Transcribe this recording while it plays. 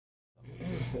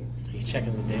Are you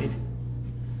checking the date?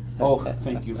 Oh,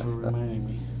 thank you for reminding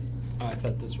me. Oh, I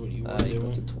thought that's what you were You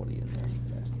put the doing. 20 in there.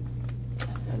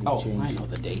 I know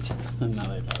the date. Now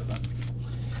that I thought about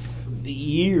it. The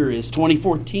year is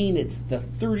 2014. It's the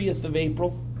 30th of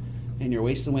April, and you're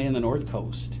wasting away on the North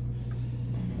Coast.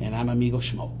 And I'm Amigo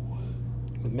Schmo.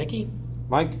 With Mickey?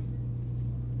 Mike?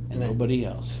 And nobody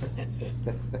else. That's it.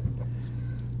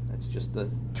 That's just the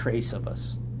trace of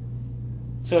us.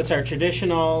 So it's our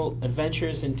traditional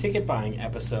adventures in ticket buying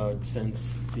episode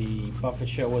since the Buffett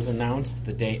Show was announced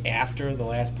the day after the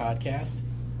last podcast.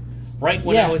 Right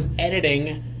when I was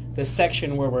editing the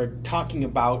section where we're talking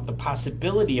about the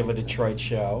possibility of a Detroit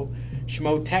show,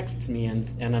 Schmo texts me and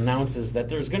announces that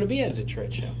there's going to be a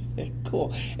Detroit show.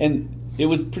 Cool. And it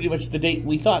was pretty much the date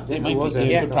we thought it might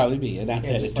be. It would probably be. And not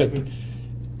that it took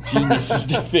geniuses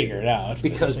to figure it out.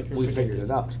 Because we figured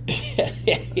it out.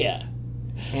 Yeah.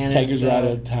 And Tigers are out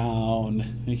of town.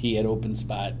 He had open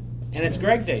spot. And it's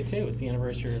Greg Day, too. It's the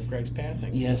anniversary of Greg's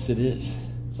passing. Yes, it is.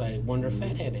 So I wonder if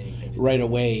that had anything to do with Right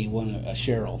away,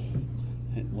 Cheryl,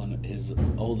 his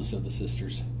oldest of the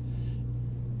sisters,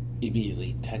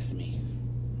 immediately texted me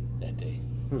that day.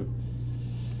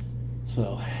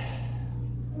 So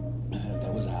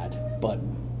that was odd, but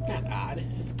Not odd.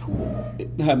 It's cool.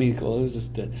 I mean, cool. It was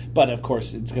just, but of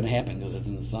course, it's going to happen because it's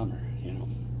in the summer, you know.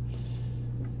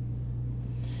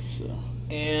 So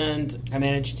And I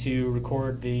managed to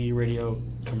record the radio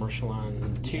commercial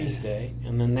on Tuesday,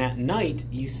 and then that night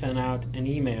you sent out an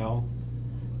email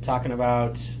talking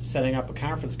about setting up a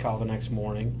conference call the next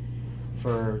morning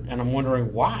and I'm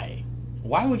wondering why.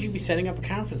 Why would you be setting up a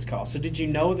conference call? So did you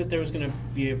know that there was going to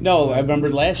be a no, I remember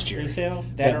last year pre-sale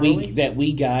that early?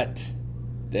 we got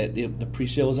that the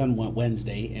pre-sale was on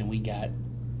Wednesday, and it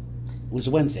was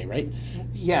Wednesday, right?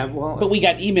 Yeah, well... But we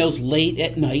got emails late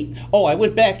at night. Oh, I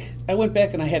went back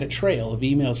and I had a trail of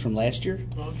emails from last year.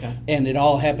 Okay. And it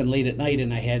all happened late at night,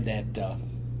 and I had that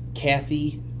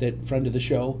Kathy, that friend of the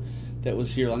show that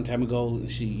was here a long time ago.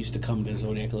 She used to come to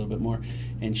Zodiac a little bit more,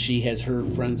 and she has her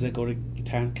friends that go to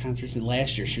concerts. And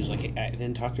last year she was like, I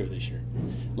didn't talk to her this year.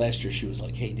 Last year she was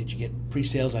like, hey, did you get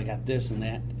pre-sales? I got this and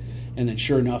that. And then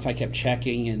sure enough, I kept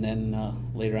checking, and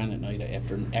then later on at night,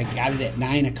 after I got it at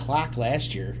 9 o'clock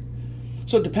last year.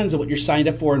 So it depends on what you're signed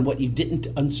up for and what you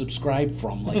didn't unsubscribe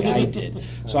from, like I did.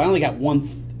 So I only got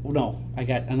I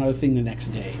got another thing the next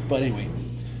day. But anyway,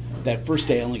 that first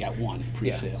day I only got one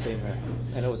pre-sale. Yeah, same here.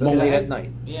 And it was late at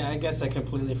night. Yeah, I guess I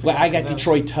completely forgot. Well, I got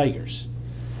Detroit Tigers.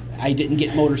 I didn't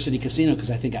get Motor City Casino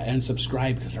because I think I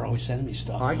unsubscribed because they're always sending me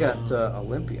stuff. I got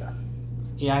Olympia.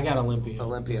 Yeah, I got Olympia.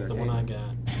 Olympia That's the one I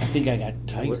got. I think I got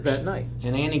Tigers. It was that night.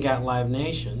 And Annie got Live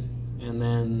Nation, and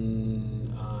then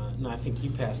no, I think you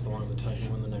passed along the Tiger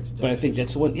one the next day. But I think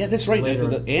that's the one. Yeah, that's right.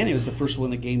 Later. Annie was the first one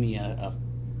that gave me a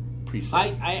pre-sale.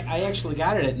 I actually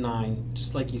got it at 9,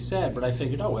 just like you said, but I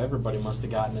figured, everybody must have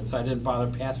gotten it, so I didn't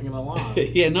bother passing it along.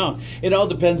 Yeah, no. It all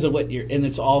depends on what and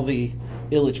it's all the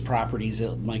Ilitch properties.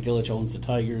 Mike Ilitch owns the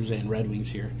Tigers and Red Wings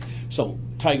here. So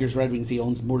Tigers, Red Wings, he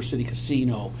owns Motor City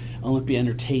Casino, Olympia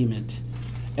Entertainment,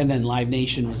 and then Live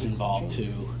Nation was involved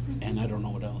too, and I don't know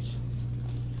what else.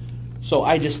 So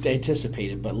I just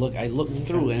anticipated, but I looked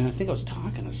through, and I think I was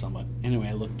talking to someone. Anyway,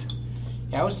 I looked.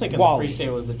 Yeah, I was thinking Wally. the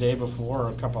pre-sale was the day before or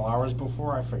a couple hours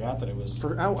before. I forgot that it was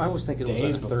I was thinking it was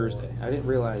days on a before. Thursday. I didn't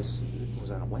realize it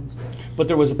was on a Wednesday. But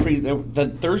there was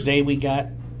the Thursday we got.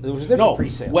 There was a different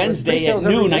pre-sale. Wednesday There's at pre-sales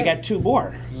every noon I day. got 2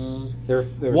 more. There's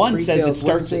One says it pre-sales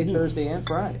starts at Wednesday, noon. Thursday, and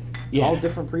Friday. Yeah. All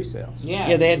different pre-sales.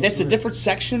 Yeah, That's a different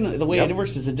section. The way Yep. it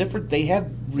works is a different. They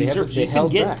have reserves. they You can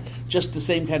held get back. just the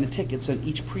same kind of tickets on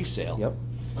each pre-sale. Yep.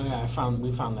 Yeah,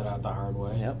 we found that out the hard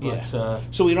way. Yep. But, Yeah.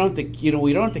 So we don't have to.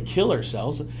 We don't have to kill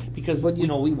ourselves because. But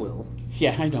we will.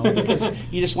 Yeah, I know because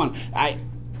you just want. I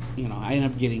ended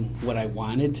up getting what I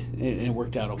wanted, and it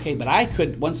worked out okay. But I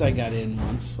could once I got in.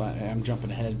 I'm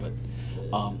jumping ahead, but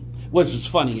what's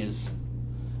funny is,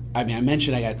 I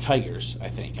mentioned I got Tigers. I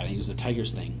think I used the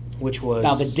Tigers thing. which was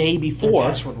Now the day their before,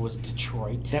 password was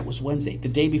Detroit. that was Wednesday. The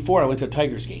day before, I went to a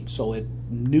Tigers game. So at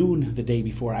noon the day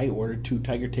before, I ordered 2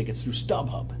 Tiger tickets through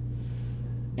StubHub,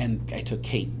 and I took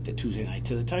Kate the Tuesday night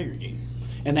to the Tiger game.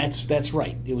 And that's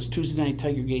right. It was Tuesday night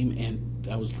Tiger game, and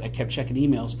I kept checking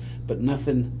emails, but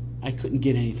nothing. I couldn't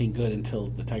get anything good until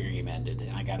the Tiger game ended,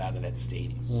 and I got out of that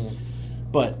stadium.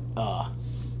 But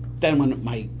then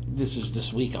when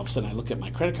this week, all of a sudden I look at my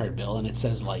credit card bill and it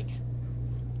says like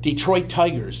Detroit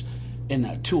Tigers and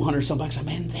 $200 some bucks.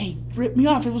 Man, they ripped me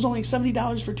off. It was only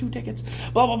 $70 for 2 tickets.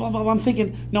 Blah blah blah blah. I'm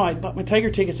thinking, no, I bought my Tiger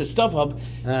tickets at StubHub.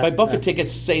 My Buffett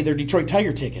tickets say they're Detroit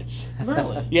Tiger tickets.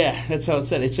 Really? Yeah, that's how it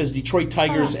said. It says Detroit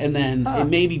Tigers, and then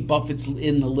maybe Buffett's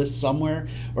in the list somewhere,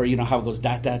 or how it goes ...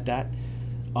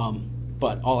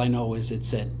 But all I know is it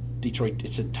said Detroit.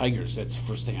 It said Tigers. That's the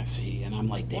first thing I see, and I'm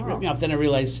like, they ripped me off. Then I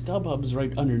realized StubHub's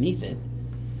right underneath it,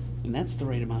 and that's the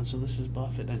right amount. So this is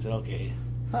Buffett. And I said, okay.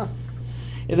 Huh.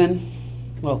 And then,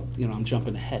 well, I'm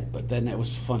jumping ahead, but then that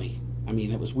was funny. I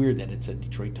mean, it was weird that it said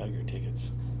Detroit Tiger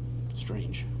tickets.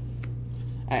 Strange.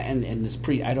 And this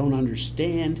I don't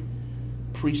understand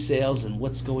pre-sales and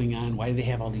what's going on. Why do they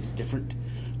have all these different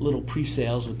little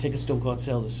pre-sales when tickets don't go on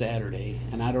sale this Saturday?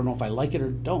 And I don't know if I like it or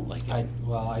don't like it.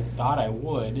 I thought I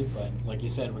would, but like you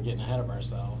said, we're getting ahead of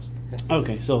ourselves.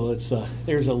 Okay, so let's.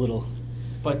 There's a little.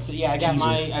 But yeah, I got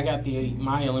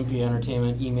my Olympia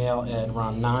Entertainment email at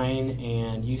around 9,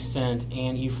 and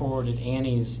you forwarded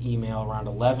Annie's email around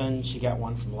 11. She got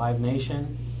one from Live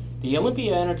Nation. The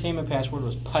Olympia Entertainment password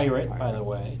was Pirate, by the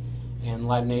way, and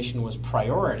Live Nation was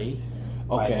Priority.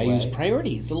 Okay, I used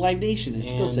Priority. It's the Live Nation. It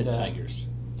still said Tigers.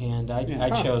 And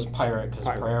I chose Pirate because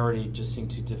Priority just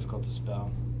seemed too difficult to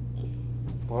spell.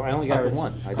 Well, I only got the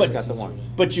one. I just got the one.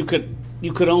 But you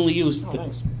could only use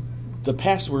thanks. the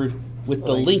password with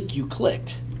the link you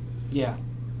clicked. Yeah.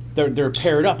 They're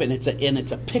paired up, and it's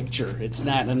a picture. It's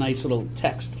not a nice little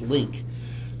text link.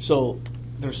 So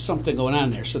there's something going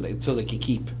on there, so they can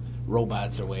keep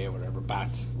robots away or whatever,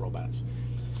 robots.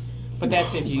 But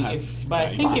that's if you. But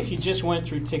I think if you just went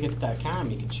through tickets.com,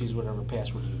 you could choose whatever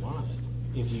password you wanted.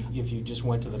 If you just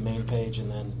went to the main page and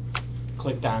then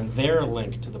clicked on their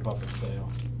link to the Buffett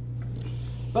sale.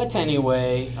 But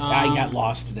anyway, I got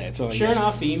lost in that. So sure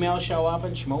enough, the emails show up,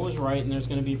 and Shmo was right, and there's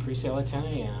going to be a pre-sale at 10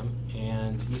 a.m.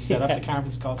 And you set up the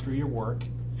conference call through your work.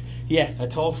 Yeah. A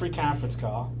toll-free conference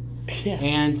call. Yeah.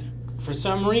 And for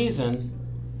some reason,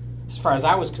 as far as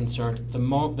I was concerned, the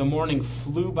morning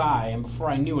flew by, and before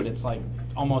I knew it, it's like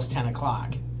almost 10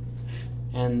 o'clock.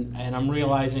 And I'm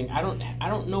realizing I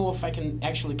don't know if I can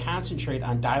actually concentrate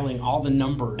on dialing all the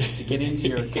numbers to get into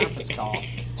your conference call.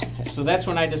 So that's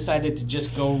when I decided to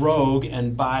just go rogue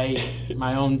and buy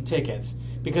my own tickets,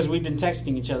 because we've been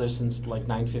texting each other since like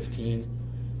 9:15.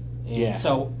 And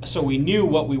so we knew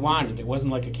what we wanted. It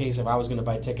wasn't like a case of I was going to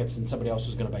buy tickets and somebody else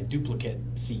was going to buy duplicate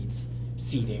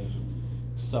seating.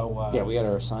 So we got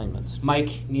our assignments.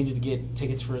 Mike needed to get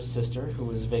tickets for his sister, who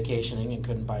was vacationing and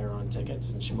couldn't buy her own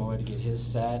tickets, and Shmo had to get his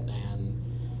set,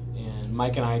 and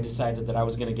Mike and I decided that I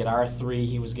was going to get our 3,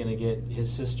 he was going to get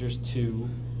his sister's 2,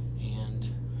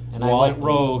 and I went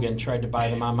rogue and tried to buy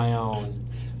them on my own.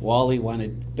 Wally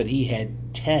wanted, but he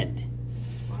had 10.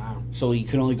 Wow. So he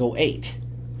could only go 8.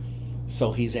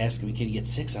 So he's asking me, can you get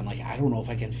 6? I'm like, I don't know if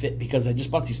I can fit, because I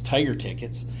just bought these Tiger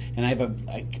tickets, and I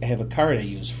have a card I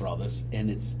use for all this, and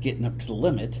it's getting up to the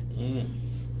limit.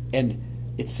 And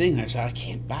it's sitting there, so I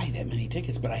can't buy that many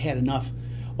tickets, but I had enough.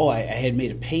 Oh, I had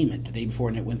made a payment the day before,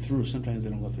 and it went through. Sometimes they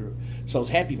don't go through. So I was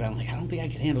happy, but I'm like, I don't think I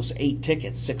can handle 8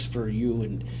 tickets, 6 for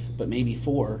you, but maybe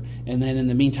 4. And then in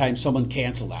the meantime, someone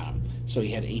canceled on him. So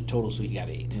he had 8 total, so he got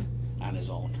 8 on his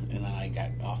own. And then I got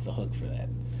off the hook for that.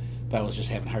 But I was just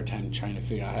having a hard time trying to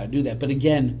figure out how to do that. But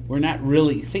again, we're not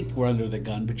really think we're under the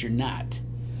gun, but you're not.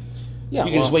 Yeah,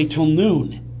 you can just wait till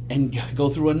noon and go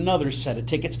through another set of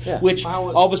tickets, which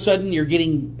all of a sudden you're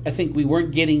getting. I think we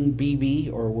weren't getting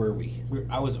BB, or were we?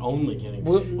 I was only getting.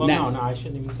 No, I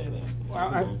shouldn't even say that.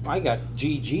 Well, I got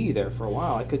GG there for a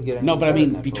while. I couldn't get any. No, but I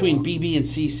mean between BB and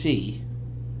CC,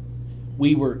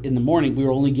 we were in the morning. We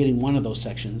were only getting one of those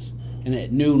sections. And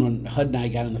at noon, when HUD and I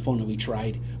got on the phone and we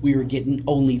tried, we were getting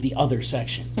only the other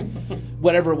section,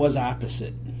 whatever it was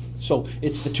opposite. So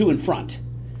it's the 2 in front,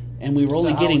 and we were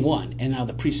only getting one. And now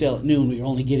the pre-sale at noon, we were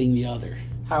only getting the other.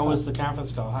 How was the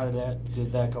conference call? How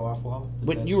did that go off well?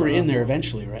 But you were in there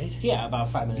eventually, right? Yeah, about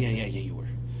 5 minutes. Yeah, you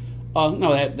were.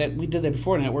 No, that we did that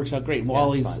before, and that works out great.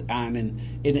 Wally's on,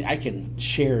 and I can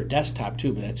share desktop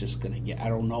too, but that's just gonna get. I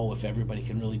don't know if everybody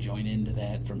can really join into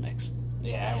that from next.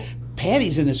 Yeah.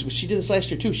 Patty's in this. She did this last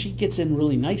year too. She gets in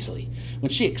really nicely. When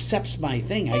she accepts my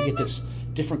thing, I get this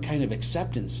different kind of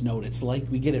acceptance note. It's like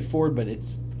we get it forward, but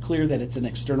it's clear that it's an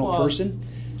external person.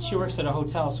 She works at a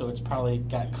hotel, so it's probably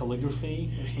got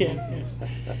calligraphy or something.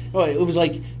 Yeah. Well, it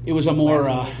was a more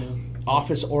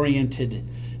office-oriented,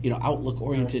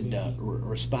 Outlook-oriented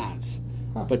response.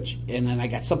 Huh. And then I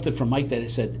got something from Mike that it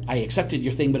said, I accepted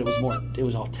your thing, but it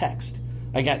was all text.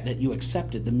 I got that you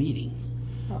accepted the meeting.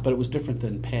 But it was different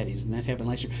than Patty's, and that happened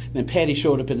last year. And then Patty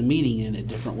showed up in the meeting in a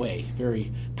different way,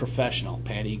 very professional.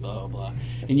 Patty, blah, blah, blah.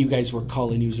 And you guys were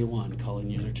calling user 1, calling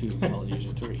user 2, calling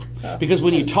user 3. Because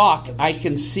when you talk, I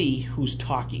can see who's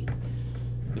talking.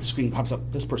 The screen pops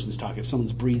up, this person's talking. If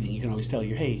someone's breathing, you can always tell,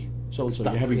 hey, so-and-so,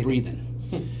 you're heavy breathing.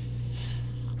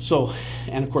 So,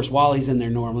 and of course, Wally's in there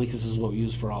normally, because this is what we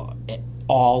use for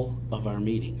all of our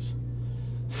meetings.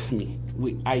 I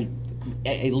mean, I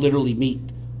literally meet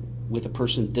with a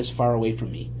person this far away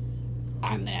from me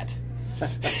on that.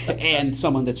 And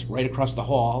someone that's right across the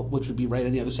hall, which would be right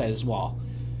on the other side of this wall.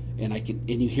 And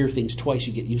you hear things twice.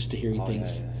 You get used to hearing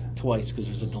things twice because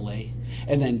there's a delay.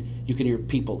 And then you can hear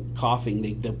people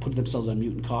coughing. They'll put themselves on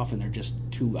mute and cough, and they're just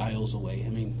 2 aisles away. I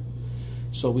mean,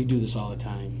 so we do this all the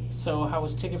time. So how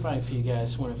was ticket buying for you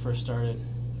guys when it first started?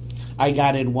 I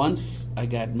got in once. I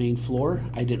got main floor.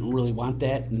 I didn't really want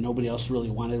that, and nobody else really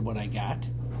wanted what I got.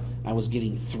 I was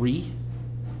getting 3.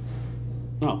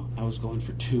 No, I was going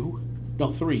for 2.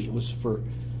 No, 3. It was for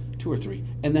 2 or 3.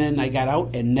 And then I got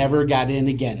out and never got in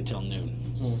again until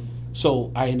noon.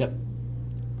 So I ended up,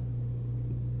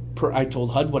 I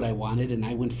told HUD what I wanted, and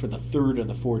I went for the 3rd of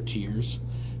the 4 tiers,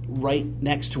 right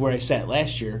next to where I sat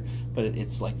last year, but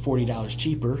it's like $40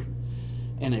 cheaper,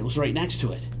 and it was right next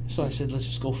to it. So I said, let's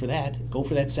just go for that. Go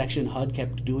for that section. HUD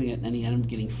kept doing it, and then he ended up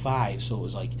getting 5. So it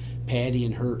was like Patty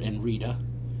and her and Rita,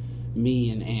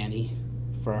 me and Annie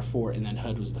for our 4, and then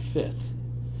HUD was the 5th.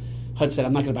 HUD said,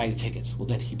 I'm not going to buy any tickets. Well,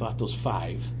 then he bought those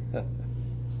 5.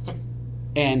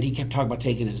 And he kept talking about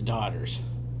taking his daughters.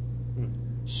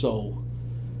 So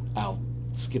I'll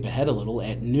skip ahead a little.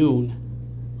 At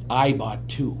noon, I bought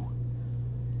 2.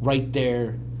 Right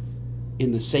there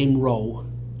in the same row,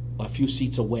 a few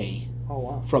seats away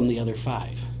from the other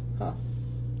 5.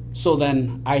 So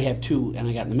then I have 2, and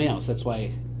I got in the mail. So that's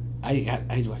why I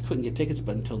couldn't get tickets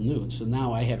but until noon. So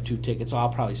now I have 2 tickets. So I'll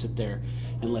probably sit there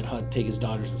and let HUD take his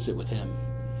daughters and sit with him.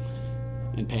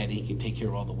 And Patty can take care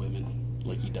of all the women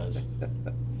like he does.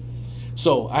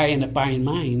 So I end up buying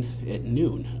mine at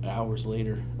noon,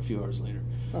 a few hours later.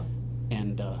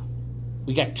 And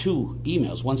we got 2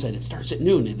 emails. One said it starts at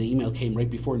noon, and the email came right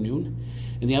before noon.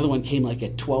 And the other one came like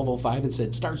at 12:05 and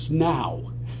said, starts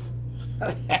now.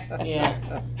 Yeah,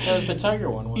 that was the Tiger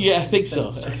one. Yeah, I think so.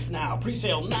 It starts now,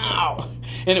 pre-sale now.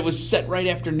 And it was set right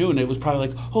after noon. It was probably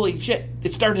like, holy shit,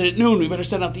 it started at noon. We better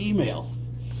send out the email.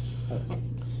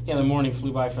 Yeah, the morning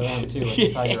flew by for them, too, at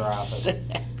the Tiger office.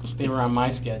 They were on my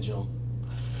schedule.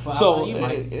 Well, So, how about you,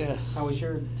 Mike? How was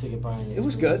your ticket buying? It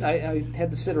was good. I had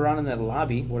to sit around in that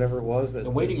lobby, whatever it was. The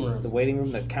waiting room. The waiting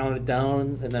room that counted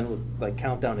down and then would like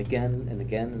count down again and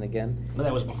again and again. But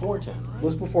that was before 10, right? It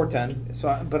was before 10.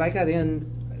 But I got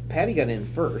in. Patty got in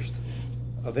first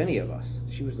of any of us.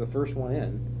 She was the first one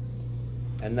in.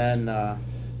 And then I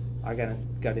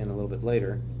got in a little bit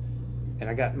later. And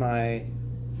I got my...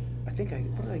 what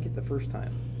did I get the first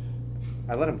time?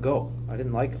 I let him go. I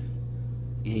didn't like him.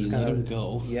 Yeah, you let him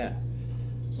go. Yeah.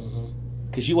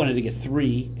 Because you wanted to get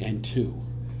 3 and 2.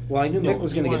 Well, I knew Mick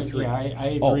was going to get 3. Yeah,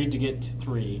 I agreed to get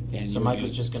 3, and so Mike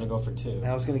was just going to go for 2. And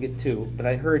I was going to get 2, but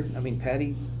I heard,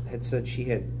 Patty had said she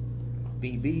had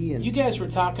BB and... You guys were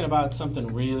talking about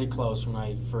something really close when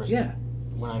I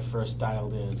first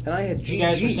dialed in. And I had GG. You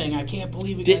guys were saying, I can't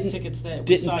believe we got tickets tickets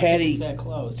that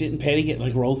close. Didn't Patty get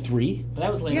like row 3? But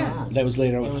that was later on. That was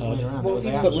later on with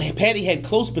HUD. But Patty had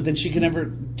close, but then she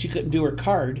couldn't do her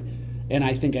card, and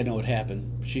I think I know what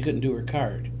happened. She couldn't do her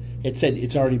card. It said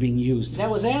it's already being used. That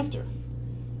was after.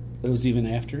 It was even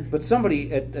after? But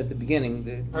somebody at the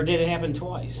beginning... Or did it happen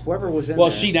twice? Whoever was in Well,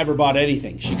 there, she never bought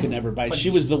anything. She could never buy. She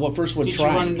was the first one trying. Did she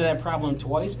run into that problem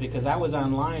twice? Because I was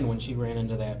online when she ran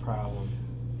into that problem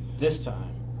this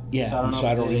time. Yeah, so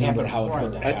I don't remember how it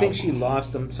hurt. I think she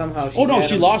lost them. Somehow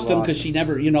she lost them because she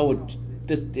never,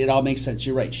 it all makes sense.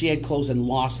 You're right. She had clothes and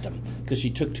lost them because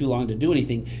she took too long to do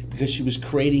anything because she was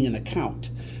creating an account.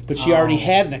 But she already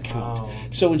had an account.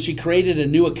 So when she created a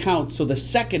new account, so the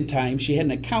second time she had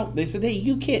an account, they said, hey,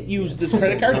 you can't use this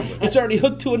credit card. It's already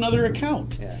hooked to another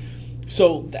account. Yeah.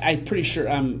 So I'm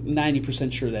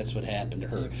 90% sure that's what happened to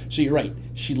her. So you're right.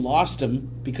 She lost them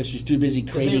because she's too busy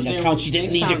creating accounts she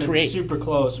didn't need to create. Super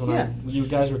close when you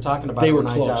guys were talking about. They were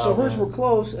close. So hers were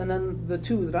close, and then the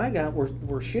 2 that I got were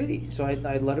shitty. So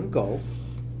I let them go,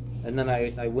 and then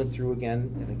I went through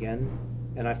again and again,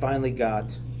 and I finally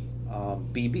got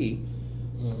BB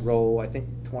row, I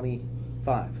think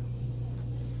 25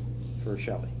 for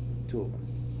Shelley, 2 of them.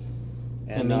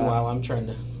 And meanwhile, I'm trying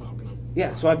to.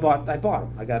 Yeah, so I bought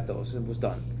them. I got those. It was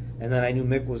done. And then I knew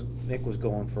Mick was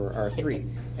going for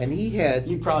R3, and he had.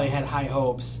 You probably had high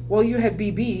hopes. Well, you had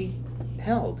BB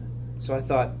held, so I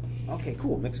thought, okay,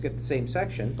 cool. Mick's got the same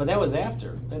section. But that was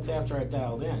after. That's after I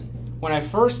dialed in. When I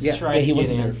first tried to he get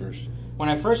wasn't in. there first. When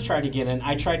I first tried to get in,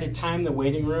 I tried to time the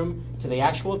waiting room to the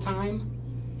actual time,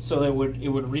 so that it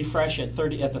would refresh at the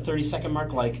 30-second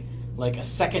mark, like a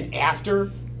second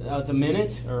after the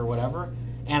minute or whatever.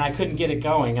 And I couldn't get it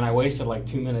going, and I wasted like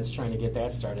 2 minutes trying to get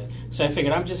that started. So I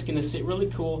figured I'm just going to sit really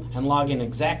cool and log in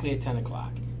exactly at 10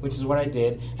 o'clock, which is what I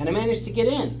did, and I managed to get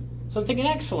in. So I'm thinking,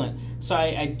 excellent. So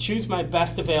I choose my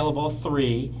best available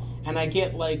 3, and I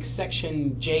get like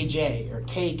section JJ or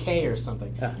KK or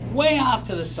something, Yeah. way off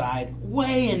to the side,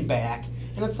 way in back.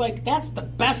 And it's like, that's the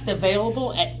best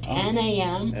available at 10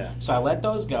 a.m. Yeah. So I let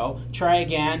those go, try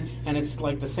again, and it's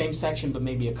like the same section, but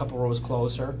maybe a couple rows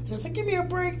closer. And it's like, give me a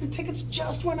break. The tickets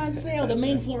just went on sale. The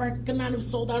main floor could not have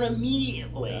sold out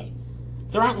immediately. Yeah.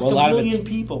 There aren't Well, like a million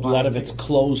people a buying lot of it's tickets.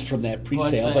 closed from that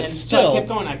pre-sale, but and still. so I kept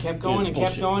going, it's and kept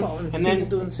bullshit. going, Well, and it's and people then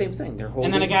doing the same thing. They're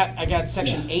holding. and then I got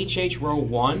section HH row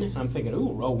 1. And I'm thinking,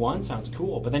 ooh, row 1 sounds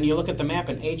cool. But then you look at the map,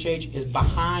 and HH is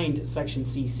behind section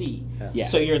CC. Yeah.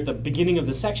 So you're at the beginning of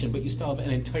the section, but you still have an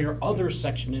entire other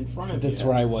section in front of you. That's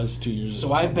where I was 2 years ago.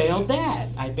 So I bailed that.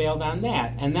 I bailed on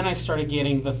that, and then I started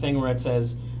getting the thing where it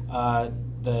says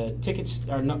the tickets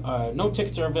are no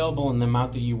tickets are available in the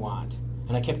amount that you want.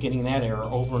 And I kept getting that error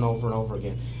over and over and over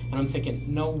again. And I'm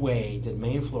thinking, no way did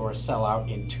main floor sell out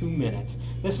in 2 minutes.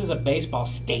 This is a baseball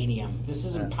stadium. This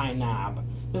isn't Pine Knob.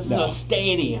 This is No. a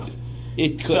stadium.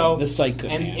 It could. So The site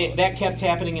couldn't and handle it. that kept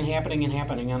happening and happening and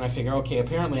happening. And I figure, okay,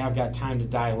 apparently I've got time to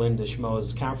dial into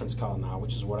Schmo's conference call now,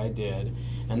 which is what I did.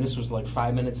 And this was like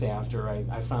 5 minutes after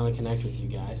I finally connect with you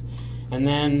guys. And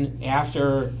then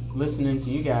after listening to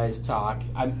you guys talk,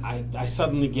 I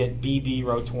suddenly get BB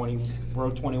row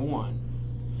 21.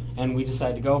 And we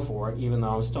decided to go for it, even though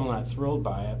I'm still not thrilled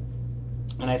by it.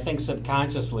 And I think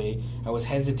subconsciously I was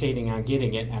hesitating on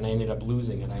getting it, and I ended up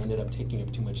losing it. I ended up taking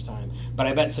up too much time. But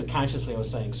I bet subconsciously I was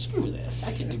saying, screw this,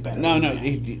 I can do better No, than no.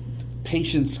 that.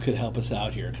 Patience could help us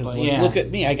out here. Because But, yeah. look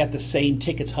at me. I got the same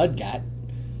tickets HUD got.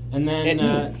 And then,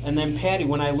 At and then Patty,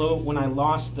 when I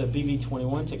lost the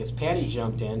BB21 tickets, Patty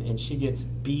jumped in, and she gets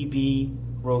BB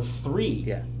row 3.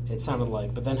 Yeah. It sounded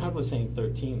like, but then HUD was saying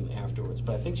 13 afterwards,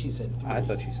 but I think she said 3. I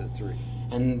thought she said 3.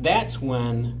 And that's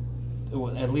when,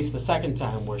 at least the second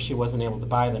time, where she wasn't able to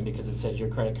buy them because it said your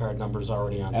credit card number's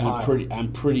already on And file.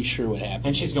 I'm pretty sure what happened.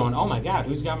 And she's going, oh my God,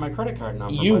 who's got my credit card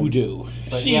number? You But- do.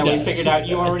 But She yeah, does. we figured out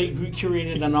you already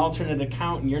created an alternate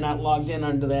account and you're not logged in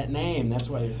under that name. That's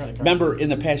why your credit card. Remember, in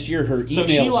the past year, her So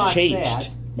she emails lost changed.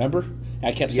 that. Remember?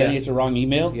 I kept sending Yeah. it to the wrong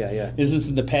email. Yeah, yeah. Is this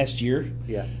in the past year?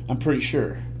 Yeah. I'm pretty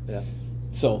sure. Yeah.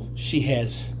 So she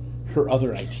has her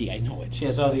other IT. I know it. She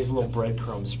has all these little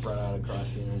breadcrumbs spread out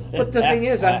across the internet. But the thing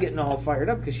is, I'm getting all fired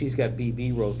up because she's got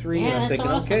BB row 3, and I'm that's thinking,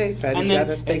 awesome. okay, Patty's and then,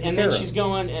 got us taken and care then of. she's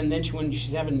going, and then when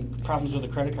she's having problems with a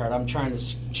credit card, I'm trying to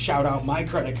shout out my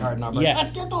credit card number. Yeah.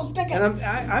 Let's get those tickets. And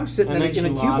I'm sitting And in then a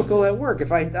she lost cubicle it. at work.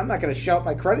 I'm not going to shout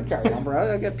my credit card number.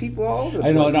 I got people all over the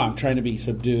I know. place. No, I'm trying to be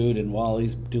subdued, and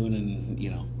Wally's doing, and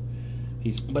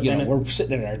he's. But you then know, it- we're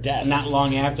sitting at our desks. Not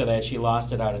long after that, she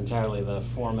lost it out entirely. The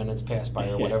 4 minutes passed by, or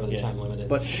Yeah, whatever the yeah. time limit is.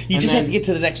 But You And just then- have to get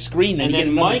to the next screen, then And you get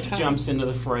then another Mike time. jumps into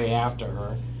the fray after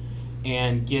her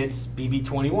and gets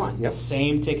BB21, Yep. the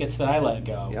same tickets that I let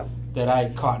go, Yep. that I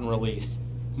caught and released.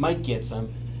 Mike gets them,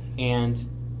 and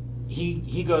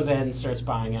he goes ahead and starts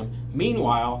buying them.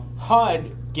 Meanwhile, HUD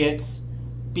gets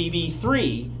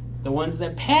BB3, the ones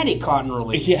that Patty caught and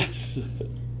released. Yes.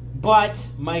 But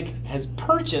Mike has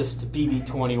purchased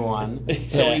BB21,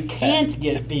 so he can't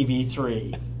get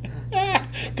BB3.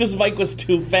 Because Mike was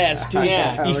too fast, too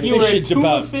Yeah, I was you were efficient too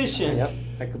about efficient. Yep,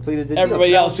 I completed the deal.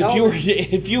 everybody else. Tell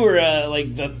If you were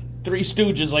like the Three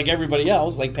Stooges, like everybody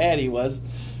else, like Patty was,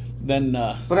 then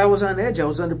But I was on edge. I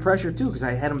was under pressure too because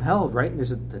I had him held right. And there's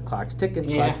the clock's ticking.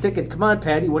 Yeah. Clock's ticking. Come on,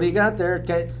 Patty. What do you got there?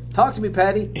 Talk to me,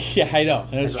 Patty. yeah, I know.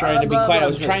 I was Blah, trying to be blah, quiet. blah, I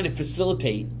was blah. trying to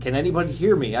facilitate. Can anybody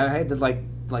hear me? I had to like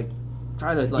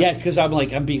try to Yeah, because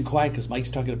I'm being quiet because Mike's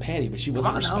talking to Patty, but she wasn't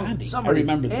Come on now, responding. I somebody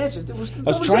remember this. answer. There was- I was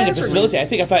nobody's trying to answering. facilitate. I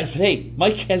think if I said, "Hey,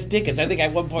 Mike has tickets," I think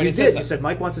at one point You I did. said, You said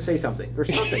Mike wants to say something or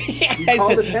something. Yeah, You I called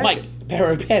said, attention.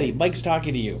 Mike, Patty, Mike's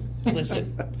talking to you.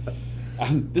 Listen,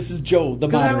 this is Joe, the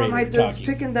Because moderator, it's talking.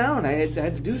 ticking down. I had to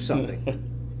do something,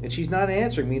 and she's not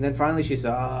answering me. And then finally she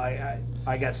said, "Oh,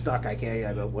 I got stuck. I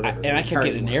can't. Whatever." And I kept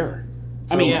getting an error.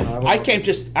 I So, mean, yeah. I can't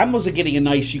just. I wasn't getting a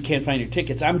nice. You can't find your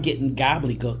tickets. I'm getting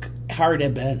gobbledygook. Hard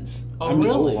at Ben's. Oh, I mean,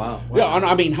 really? Oh, wow. Yeah,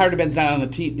 I mean, hard at Ben's not on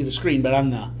the screen, but on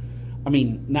the. I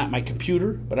mean, not my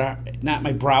computer, but not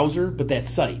my browser, but that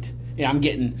site. Yeah, I'm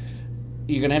getting.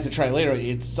 You're gonna have to try later.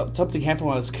 It's something happened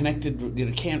while it's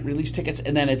connected. Can't release tickets,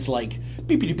 and then it's like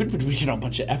beep, beep, beep, beep, a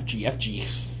bunch of FG.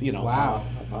 Wow.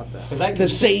 How about that? 'Cause I The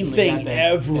same consistently thing got that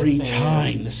every same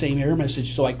time, error. the same error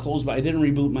message. So I didn't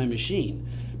reboot my machine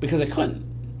because I couldn't.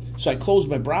 So I closed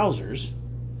my browsers,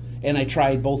 and I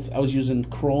tried both. I was using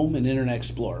Chrome and Internet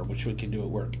Explorer, which we can do at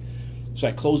work. So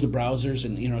I closed the browsers,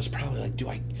 and it's probably like,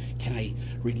 can I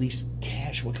release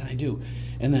cache? What can I do?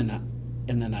 And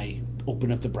then I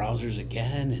opened up the browsers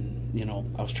again, and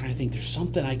I was trying to think. There's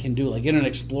something I can do, like Internet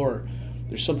Explorer.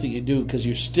 There's something you do because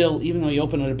you're still, even though you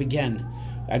open it up again.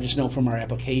 I just know from our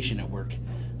application at work,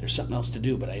 there's something else to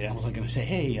do. But I wasn't going to say,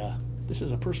 hey, this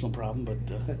is a personal problem, but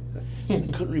I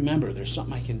couldn't remember. There's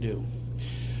something I can do.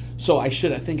 So I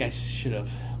think I should have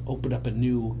opened up a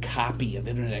new copy of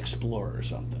Internet Explorer or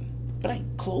something. But I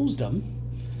closed them.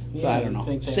 So I don't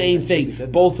know. Same thing.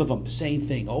 Both of them, same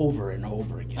thing, over and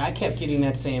over again. I kept getting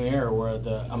that same error where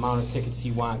the amount of tickets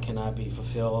you want cannot be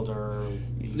fulfilled, or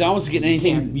I wasn't getting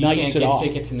anything nice at all. You can't get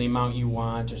tickets in the amount you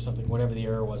want, or something. Whatever the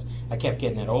error was, I kept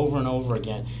getting that over and over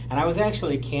again. And I was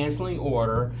actually canceling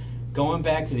order, going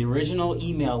back to the original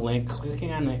email link,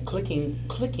 clicking on that,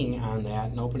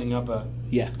 and opening up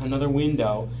another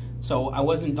window. So I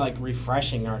wasn't like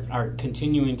refreshing or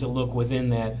continuing to look within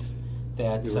that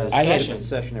session.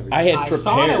 I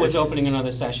thought I was opening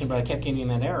another session, but I kept getting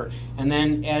that error. And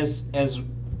then as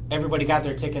everybody got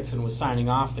their tickets and was signing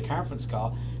off the conference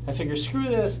call, I figured, screw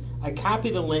this. I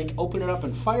copy the link, open it up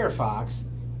in Firefox,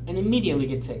 and immediately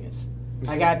get tickets.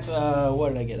 I got,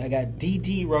 what did I get? I got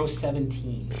DD row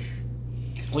 17,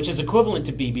 which is equivalent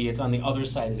to BB. It's on the other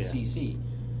side of CC.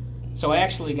 So I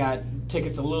actually got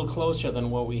tickets a little closer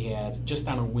than what we had, just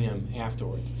on a whim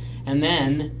afterwards. And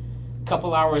then a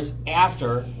couple hours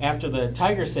after the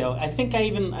Tiger sale, I think I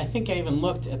even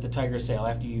looked at the Tiger sale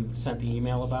after you sent the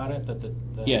email about it, that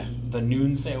the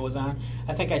noon sale was on.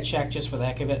 I think I checked just for the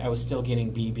heck of it. I was still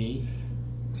getting BB.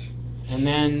 And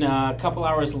then a couple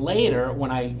hours later,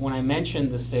 when I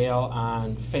mentioned the sale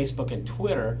on Facebook and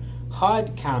Twitter,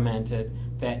 HUD commented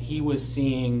that he was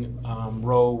seeing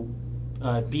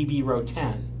BB row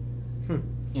 10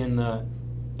 in the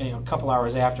a couple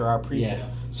hours after our pre-sale. Yeah.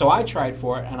 So I tried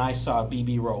for it, and I saw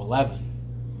BB row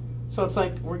 11. So it's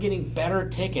like we're getting better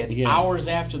tickets hours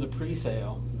after the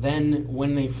pre-sale than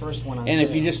when they first went on sale. And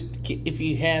if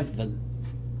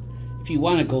you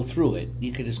want to go through it,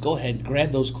 you could just go ahead and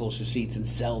grab those closer seats and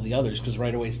sell the others, because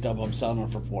right away StubHub's selling them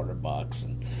for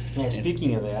 $400.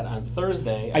 Speaking of that, on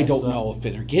Thursday, I don't know if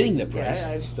they're getting the price.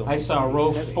 I saw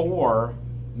row 4,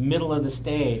 middle of the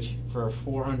stage, for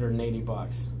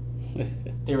 $480.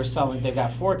 They were selling. They've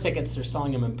got 4 tickets. They're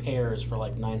selling them in pairs for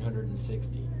like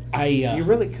 $960. You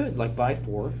really could buy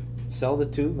 4, sell the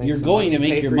 2. You're going to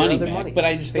make your money back, but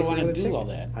I just don't want to do all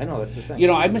that. I know, that's the thing.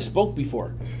 I misspoke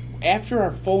before. After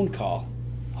our phone call,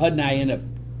 HUD and I ended up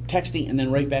texting and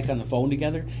then right back on the phone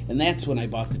together, and that's when I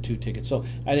bought the 2 tickets. So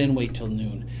I didn't wait till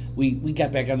noon. We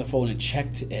got back on the phone and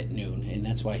checked at noon, and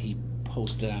that's why he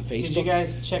posted on Facebook. Did you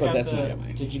guys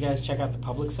check out the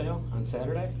public sale on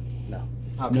Saturday? No.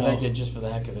 Oh, because I did just for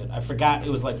the heck of it. I forgot.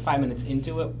 It was like 5 minutes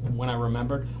into it when I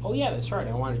remembered. Oh, yeah, that's right.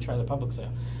 I wanted to try the public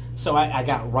sale. So I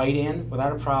got right in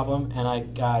without a problem, and I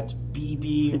got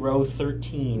BB row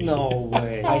 13. No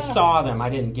way. I saw them. I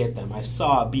didn't get them. I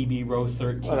saw BB row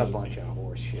 13. What a bunch of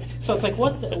horse shit. So it's like,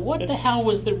 what the hell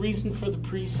was the reason for the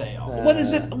pre-sale? What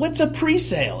is it? What's a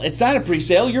pre-sale? It's not a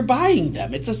pre-sale. You're buying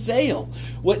them. It's a sale.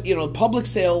 Public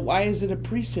sale, why is it a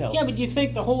pre-sale? Yeah, but you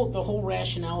think the whole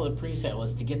rationale of the pre-sale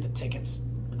is to get the tickets,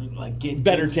 get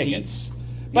better tickets. Seats.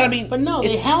 But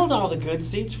they held all the good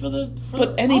seats for the.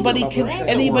 But anybody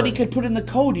could put in the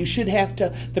code. You should have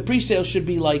to. The pre-sale should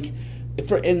be like,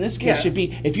 in this case, should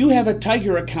be if you have a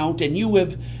Tiger account and you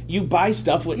buy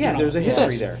stuff with. There's a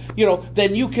history there.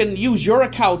 Then you can use your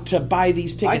account to buy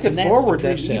these tickets. I could forward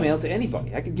that email to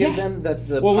anybody. I could give them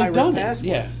the pirate password.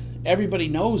 Yeah, everybody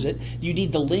knows it. You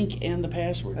need the link and the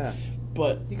password. Yeah.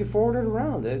 But you could forward it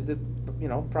around.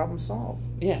 Problem solved.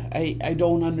 Yeah, I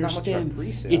don't understand. It's not much of a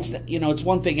pre-sale. It's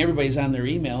one thing, everybody's on their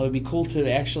email. It'd be cool to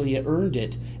actually earned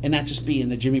it and not just be in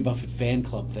the Jimmy Buffett fan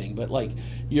club thing, but like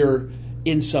you're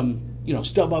in some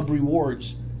StubHub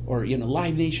rewards or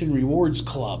Live Nation rewards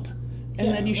club,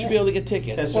 and then you should be able to get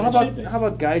tickets. Well, how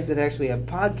about guys that actually have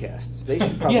podcasts? They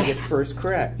should probably get first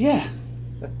crack. Yeah.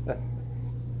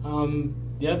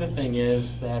 The other thing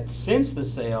is that since the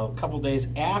sale, a couple days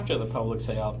after the public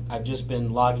sale, I've just been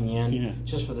logging in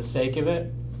just for the sake of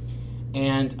it.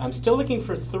 And I'm still looking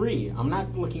for 3. I'm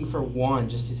not looking for 1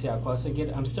 just to see how close I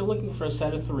get. I'm still looking for a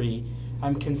set of 3.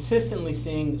 I'm consistently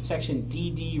seeing section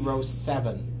DD row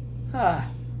 7.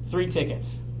 3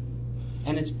 tickets.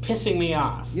 And it's pissing me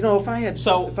off. If I had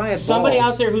somebody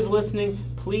balls, out there who's listening,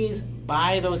 please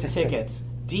buy those tickets.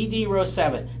 DD row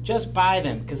 7. Just buy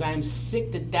them, because I'm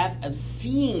sick to death of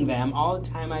seeing them all the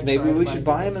time. Maybe we should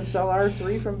buy them and sell our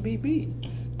 3 from BB.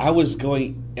 I was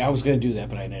going to do that,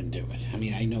 but I didn't do it.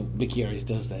 I know Mickey always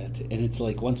does that, and it's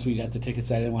like once we got the tickets,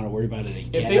 I didn't want to worry about it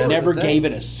again. I never gave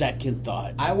it a second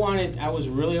thought. I was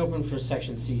really open for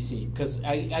section CC, because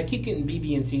I keep getting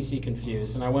BB and CC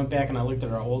confused, and I went back and I looked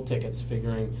at our old tickets,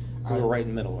 figuring we were right in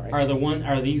the middle, right?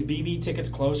 Are these BB tickets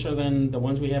closer than the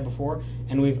ones we had before?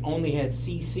 And we've only had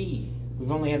CC.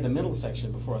 We've only had the middle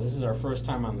section before. This is our first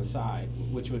time on the side,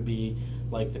 which would be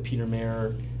like the Peter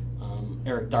Mayer,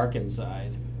 Eric Darkin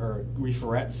side, or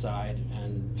Referette side,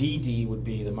 and DD would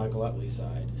be the Michael Utley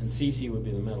side, and CC would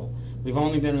be the middle. We've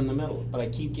only been in the middle, but I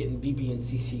keep getting BB and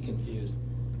CC confused.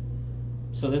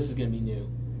 So this is going to be new.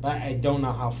 But I don't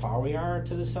know how far we are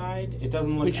to the side. It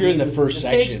doesn't look. But you're in the first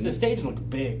section. The stage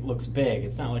looks big.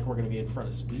 It's not like we're going to be in front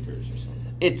of speakers or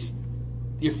something.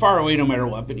 You're far away no matter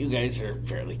what, but you guys are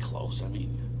fairly close. I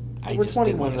mean, we're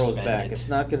 21 rows back. It's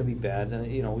not going to be bad.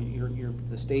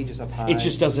 The stage is up high. It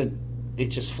just doesn't.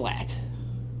 It's just flat.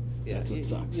 Yeah, that's what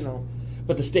sucks.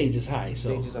 But the stage is high,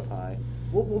 so stage is up high.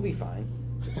 We'll be fine.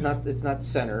 It's not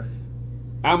center.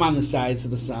 I'm on the side, so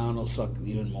the sound will suck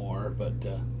even more. But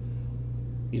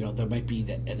there might be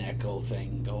an echo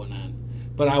thing going on.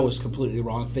 But I was completely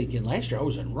wrong thinking last year I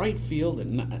was in right field,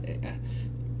 and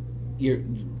you're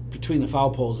between the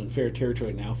foul poles and fair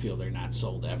territory and outfield. They're not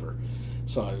sold ever.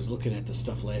 So I was looking at the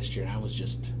stuff last year, and I was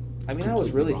just. I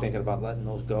was really thinking about letting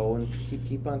those go and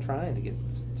keep on trying to get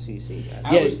CC.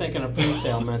 I was thinking a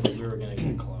pre-sale meant that we were going to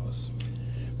get close.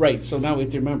 Right, so now we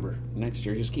have to remember next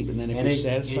year, just keep it. And then if you're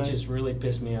satisfied, it just really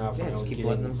pissed me off when I was keep getting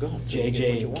letting them go.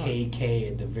 JJ and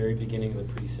KK at the very beginning of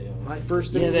the pre-sale. My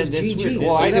first thing was GG.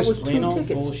 Well, that was 2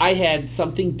 tickets. Bullshit. I had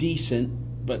something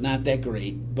decent, but not that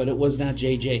great. But it was not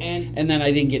JJ, and then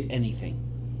I didn't get anything.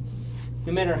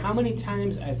 No matter how many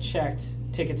times I've checked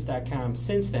Tickets.com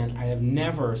since then, I have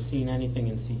never seen anything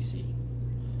in CC.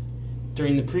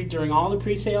 During all the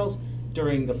pre-sales,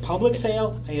 during the public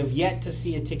sale, I have yet to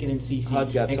see a ticket in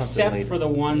CC, except for the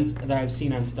ones that I've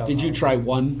seen on StubHub. Did you try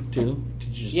one too? Did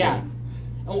you just try?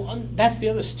 Oh, that's the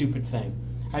other stupid thing.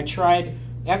 I tried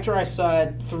after I saw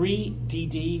 3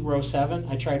 DD row 7.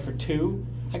 I tried for 2.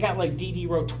 I got like DD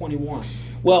row 21.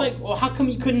 Well, how come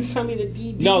you couldn't send me the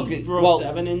DD row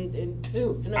 7 and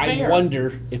 2? In a I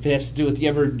wonder if it has to do with you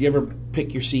ever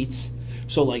pick your seats.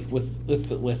 So like with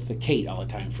the Kate all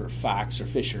the time for Fox or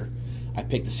Fisher, I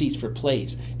pick the seats for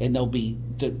plays, and there'll be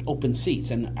the open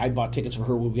seats. And I bought tickets for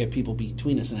her where we had people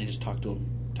between us, and I just talked them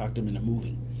into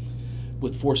moving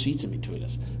with 4 seats in between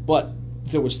us. But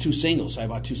there was 2 singles, so I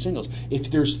bought 2 singles. If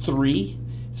there's 3,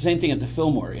 same thing at the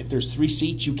Fillmore. If there's 3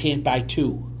 seats, you can't buy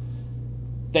 2.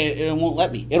 It won't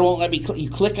let me. It won't let me. You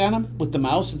click on them with the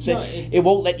mouse and say it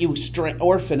won't let you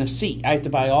orphan a seat. I have to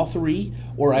buy all 3,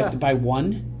 or I have to buy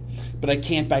 1, but I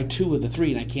can't buy 2 of the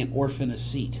 3, and I can't orphan a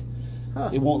seat.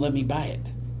 It won't let me buy it.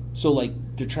 So like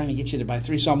they're trying to get you to buy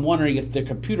 3. So I'm wondering if the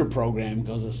computer program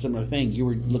goes a similar thing. You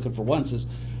were looking for 1, says,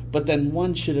 but then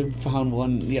 1 should have found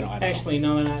 1. I don't Actually,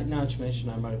 know. no. Now that you mention,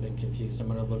 I might have been confused. I'm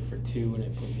going to look for 2, and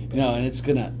it put me back. No, and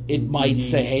it might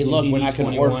say, hey, look, we're not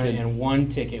going to orphan. And 1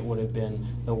 ticket would have been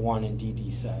the 1 in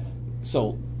DD7.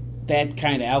 So that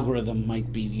kind of algorithm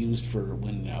might be used for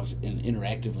when I was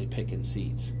interactively picking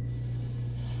seats.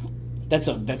 That's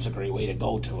a great way to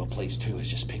go to a place too. Is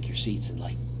just pick your seats and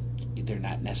like they're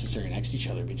not necessarily next to each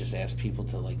other, but just ask people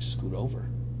to like scoot over,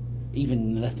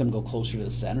 even let them go closer to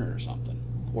the center or something,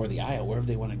 or the aisle, wherever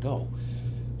they want to go.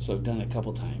 So I've done it a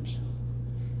couple times.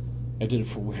 I did it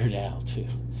for Weird Al too.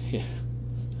 Yeah.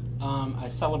 I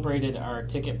celebrated our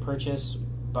ticket purchase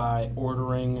by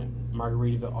ordering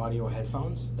Margaritaville audio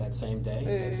headphones that same day,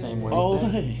 that same Wednesday. Oh,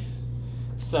 hey.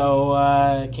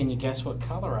 So, can you guess what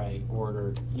color I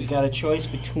ordered? You got a choice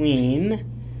between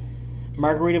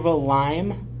Margaritaville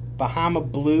Lime, Bahama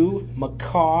Blue,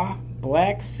 Macaw,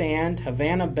 Black Sand,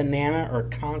 Havana Banana, or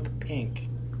Conch Pink.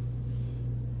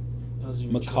 Those are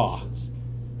your choices.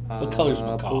 What color's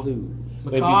Macaw? Blue.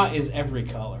 Macaw is every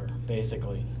color,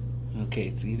 basically. Okay,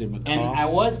 it's either Macaw. And I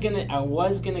was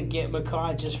gonna get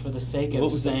Macaw just for the sake of what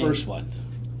was saying, the first one?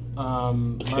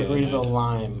 Margaritaville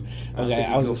Lime. Okay,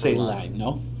 I was going to say lime.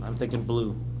 No? I'm thinking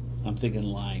blue. I'm thinking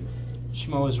lime.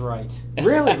 Schmo is right.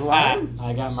 Really? Lime?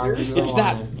 I got Margaritaville It's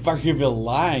not Lime. Margaritaville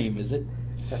lime, is it?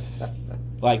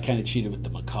 Well, I kind of cheated with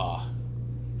the Macaw.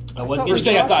 First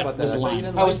thing I thought was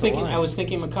lime. I was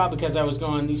thinking Macaw because I was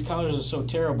going, these colors are so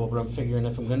terrible, but I'm figuring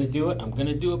if I'm going to do it, I'm going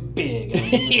to do it big.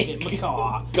 I'm going to get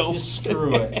Macaw. Just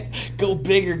screw it. Go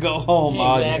big or go home. Exactly.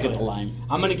 I'll just get the lime.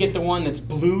 I'm going to get the one that's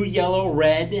blue, yellow,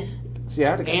 red, See,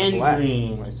 I would have got and the black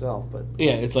green myself, but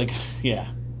Yeah, it's like,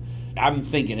 yeah. I'm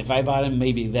thinking if I bought him,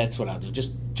 maybe that's what I'll do.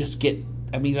 Just get,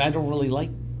 I mean, I don't really like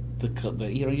the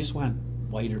you just want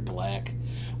white or black.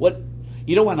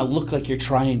 You don't want to look like you're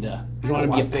trying to. You don't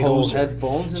want to be a poser.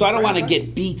 Headphones. So I don't want to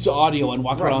get Beats audio and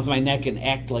walk around with my neck and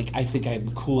act like I think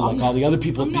I'm cool like all the other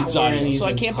people at Beats audio. So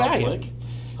I can't buy it.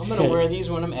 I'm going to wear these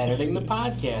when I'm editing the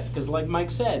podcast because, like Mike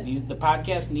said, the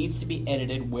podcast needs to be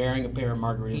edited wearing a pair of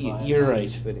Margaritaville. You're right.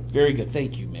 It's fitting. Very good.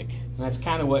 Thank you, Mick. And that's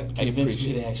kind of what convinced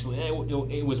me appreciate to actually.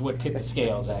 It was what tipped the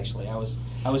scales. Actually, I was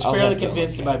I'll fairly have to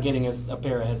convinced look at about getting a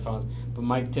pair of headphones, but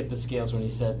Mike tipped the scales when he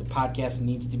said the podcast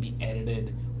needs to be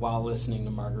edited while listening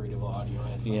to Margaritaville audio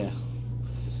headphones. Yeah.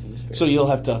 Seems fair. So you'll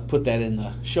have to put that in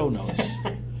the show notes.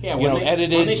 Yeah, You know, when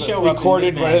edited, they show up in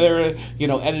recorded, mid-May.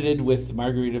 whatever. Edited with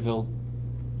Margaritaville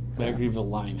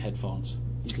Lime headphones.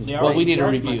 They Well, already we need a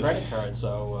charged my review. credit card,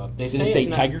 so they Did say it say it's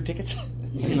not, Tiger tickets?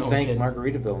 You can No, thank it didn't.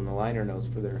 Margaritaville in the liner notes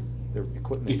for their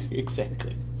equipment.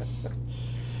 Exactly.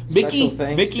 Special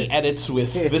thanks Mickey to- edits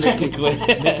with this.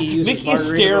 Mickey uses Mickey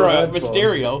Margaritaville headphones.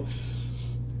 Mysterio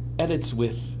edits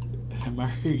with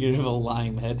Margaritaville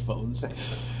Lime headphones.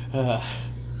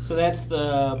 So that's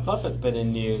the Buffett bit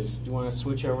in news. Do you want to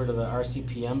switch over to the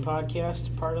RCPM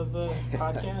podcast part of the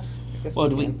podcast? I guess Well,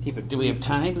 do can keep it we have brief.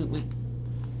 time?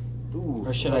 Ooh,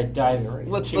 Or should I dive?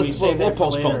 Should we save we'll that for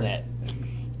postpone later? that.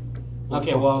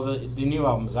 Okay, well, the new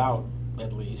album's out,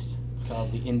 at least.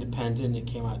 Called The Independent. It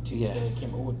came out Tuesday. Yeah. It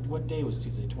came. What day was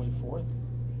Tuesday? 24th?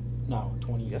 No,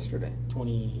 20. yesterday,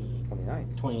 29th.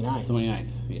 29th. 29th,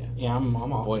 yeah. Yeah, I'm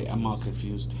all Boy, confused. I'm all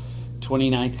confused.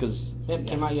 29th, because... Yep,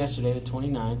 came out yesterday, the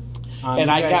 29th. And you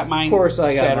I guys- got mine Of course,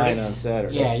 I got Saturday. mine on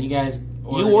Saturday. Yeah, you guys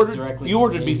ordered You it ordered, directly you from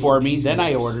ordered Hazy before me, Peas then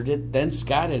I Motors. ordered it, then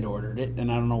Scott had ordered it,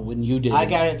 and I don't know when you did I it.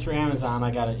 got it through Amazon.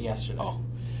 I got it yesterday. Oh,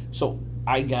 so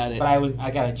I got it. But I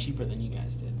got it cheaper than you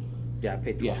guys did. Yeah, I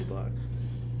paid $20. Yeah.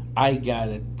 I got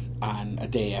it on a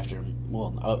day after,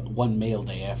 one mail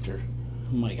day after.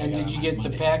 Mike, I And got did it you on get Monday.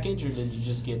 the package, or did you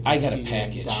just get the I got a CD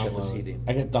package. download? Got the CD.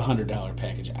 I got the $100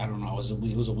 package. I don't know.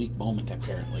 It was a weak moment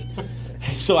apparently.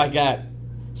 So I got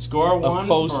Score one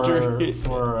poster.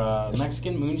 for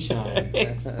Mexican moonshine.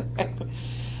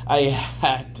 I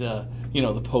had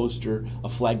the poster, a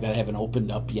flag that I haven't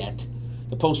opened up yet.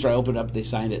 The poster I opened up, they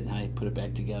signed it, and I put it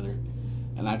back together.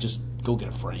 And I just go get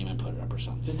a frame and put it up or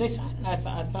something. Did they sign it? I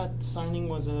thought signing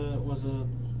was a Was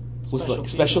like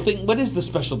special thing? What is the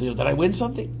special deal? Did I win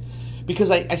something?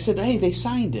 Because I said, hey, they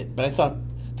signed it, but I thought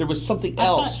there was something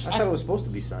else. I thought it was supposed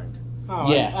to be signed.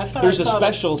 Oh, Yeah, I thought there's I a saw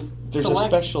special. that There's a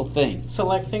select- special thing.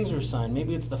 Select things were signed.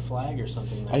 Maybe it's the flag or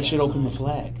something. That I got should open the signed.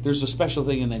 flag. There's a special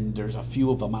thing, and then there's a few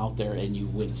of them out there, and you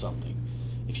win something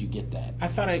if you get that. I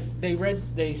thought they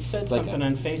said Like something a-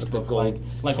 on the Facebook gold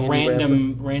like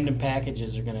candy random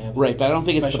packages are going to have Right, but I don't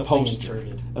think it's the special thing poster.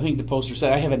 inserted. I think the poster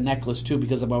said I have a necklace too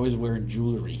because I'm always wearing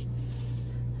jewelry.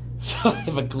 So I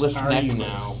have a glyph Are you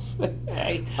necklace.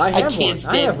 I have can't one.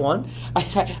 stand. I have one.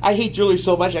 I hate jewelry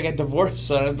so much I got divorced,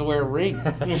 so I don't have to wear a ring.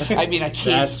 I mean, I can't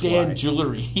That's stand why.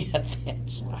 jewelry. Yeah,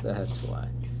 that's why. That's why.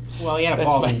 Well, he had a That's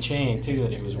ball why- and chain too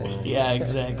that he was wearing. Yeah,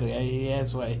 exactly.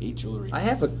 That's why I hate jewelry. I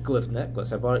have a glyph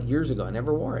necklace. I bought it years ago. I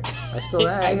never wore it. I still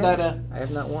I have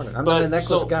not worn it. I'm not a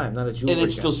necklace guy. I'm not a jewelry And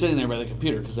it's guy. still sitting there by the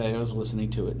computer because I was listening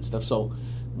to it and stuff. So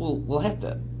we'll have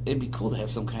to. It'd be cool to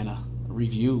have some kind of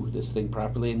review this thing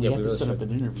properly, and we Yeah, have we to really set up should.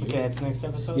 an interview. Okay, that's next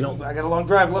episode. You know, I got a long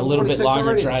drive. A little bit 11:26 longer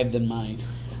already. drive than mine.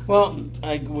 Well,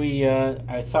 I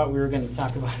thought we were going to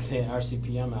talk about the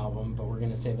RCPM album, but we're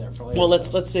going to save that for later. Well,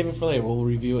 so. let's save it for later. We'll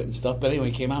review it and stuff. But anyway,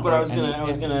 it came out. But right. I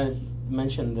was gonna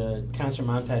mention the concert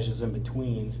montages in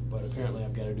between, but apparently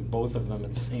I've got to do both of them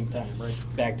at the same time, right,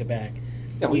 back to back.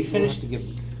 Yeah, we we finished. finished to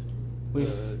give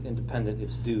Independent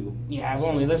its due. Yeah, I've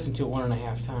only listened to it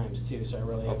 1.5 times too, so I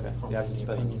really Okay. haven't formed Yeah, any it's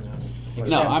better. opinion on it. No,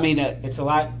 Except I mean, it's a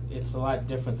lot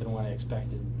different than what I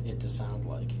expected it to sound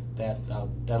like.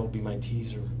 That'll be my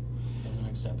teaser in the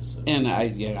next episode. and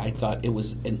I thought it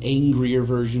was an angrier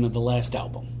version of the last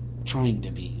album, trying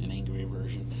to be an angrier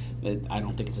version. I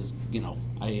don't think it's as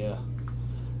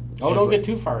don't get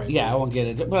too far into it. Yeah, I won't get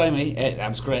into it, but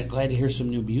I'm glad to hear some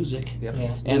new music. Yep.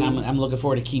 Yeah. And I'm looking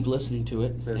forward to keep listening to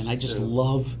it. There's- And I just there's-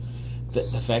 love the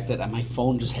fact that my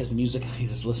phone just has the music. I can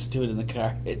just listen to it in the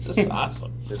car. It's just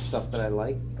awesome. There's stuff that I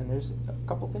like, and there's a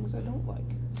couple things I don't like.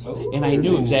 So And I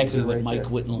knew there's exactly a what right Mike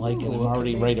there. wouldn't like, and I'm What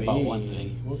already could right they about be? one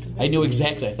thing. What could I they knew be?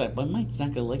 exactly. I thought, but Mike's not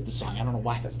going to like the song. I don't know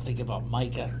why I'm thinking about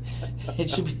Mike. It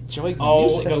should be enjoying the Oh,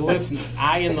 music. the listen!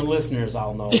 I and the listeners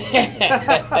all know.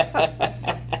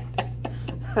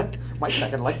 Mike's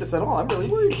not gonna like this at all. I'm really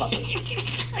worried about this.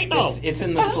 I know. It's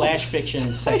in the slash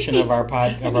fiction section of our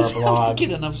blog.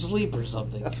 Get enough sleep or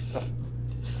something.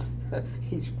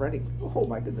 He's fretting. Oh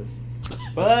my goodness.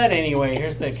 But anyway,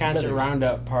 here's the concert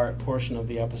roundup portion of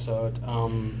the episode.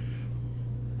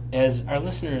 As our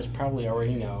listeners probably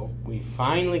already know, we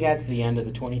finally got to the end of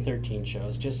the 2013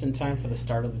 shows, just in time for the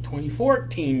start of the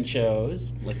 2014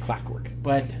 shows. Like clockwork.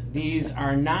 But these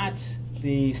are not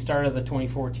the start of the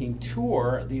 2014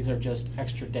 tour. These are just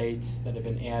extra dates that have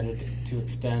been added to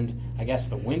extend, I guess,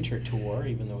 the winter tour,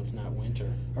 even though it's not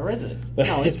winter. Or is it?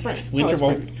 No, it's spring. Winter it's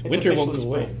won't. spring. It's Winter won't officially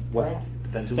go away. spring, Well, correct?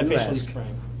 depends It's who you officially ask.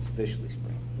 spring. It's officially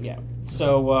spring. Yeah.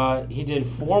 So he did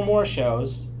 4 more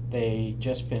shows. They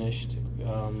just finished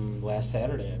last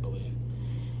Saturday, I believe.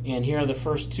 And here are the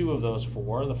first 2 of those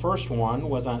 4. The first one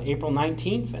was on April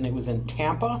 19th, and it was in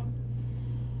Tampa.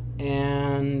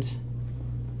 And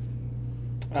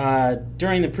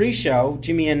during the pre-show,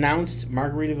 Jimmy announced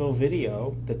Margaritaville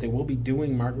Video, that they will be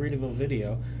doing Margaritaville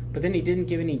Video, but then he didn't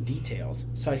give any details.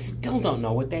 So I still don't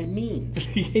know what that means.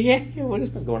 Yeah, It's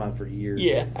been going on for years.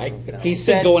 Yeah, He it's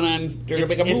said been going on. They're gonna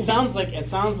make a movie. it sounds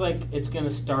like it's going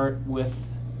to start with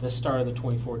the start of the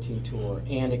 2014 tour,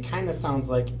 and it kind of sounds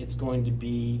like it's going to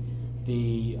be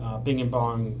the Bing and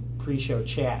Bong pre-show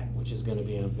chat, which is going to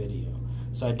be on video.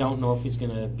 So I don't know if he's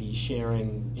going to be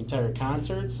sharing entire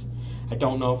concerts. I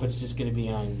don't know if it's just going to be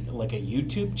on like a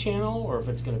YouTube channel or if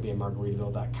it's going to be a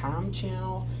Margaritaville.com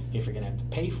channel, if you're going to have to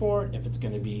pay for it, if it's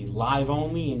going to be live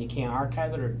only and you can't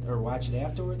archive it or watch it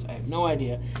afterwards. I have no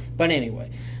idea. But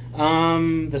anyway,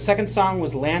 the second song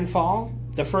was Landfall.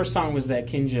 The first song was that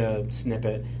Kinja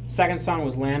snippet. The second song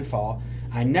was Landfall.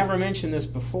 I never mentioned this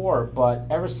before, but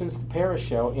ever since the Paris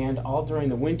show and all during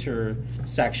the winter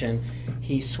section,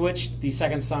 he switched the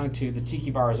second song to The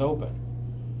Tiki Bar is Open.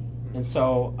 And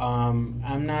so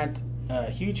I'm not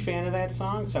a huge fan of that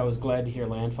song, so I was glad to hear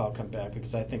Landfall come back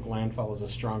because I think Landfall is a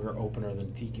stronger opener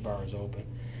than Tiki Bar is Open.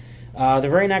 The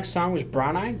very next song was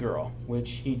Brown Eyed Girl,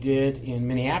 which he did in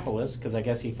Minneapolis because I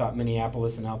guess he thought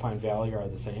Minneapolis and Alpine Valley are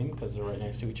the same because they're right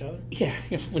next to each other. Yeah,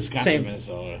 Wisconsin, Same.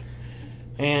 Minnesota.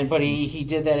 But he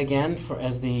did that again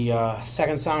as the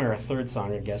second song or a third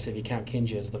song, I guess, if you count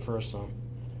Kinja as the first song.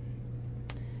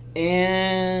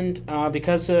 And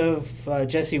because of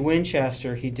Jesse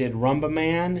Winchester, he did Rumba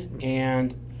Man,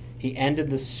 and he ended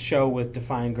the show with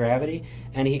Defying Gravity.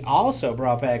 And he also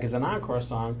brought back as an encore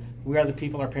song, We Are the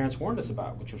People Our Parents Warned Us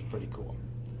About, which was pretty cool.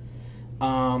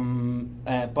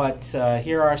 But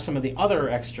here are some of the other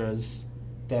extras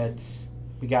that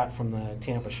we got from the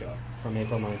Tampa show from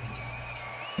April 19th.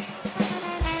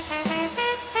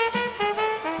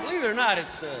 Believe it or not,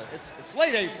 it's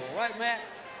late April, right, Matt?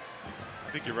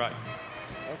 I think you're right.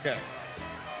 Okay.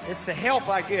 It's the help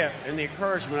I get and the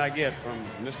encouragement I get from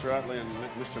Mr. Utley and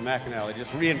Mr. McAnally,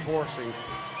 just reinforcing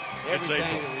everything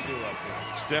April. that we do up here.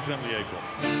 It's definitely April.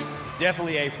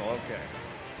 Definitely April, okay.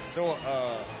 So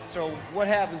what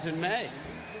happens in May?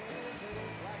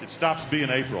 It stops being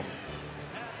April.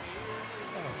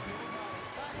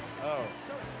 Oh,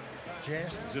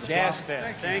 Jazz. Is it a Jazz problem?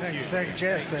 Fest. Thank you. Thank you,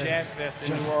 Jazz Fest. Jazz Fest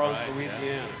in New Orleans,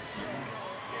 Louisiana.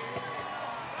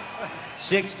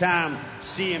 6-time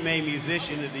CMA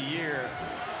Musician of the Year.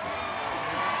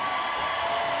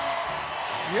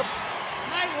 Yep.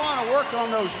 Might want to work on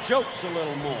those jokes a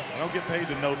little more. I don't get paid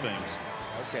to know things.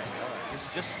 Okay, all right.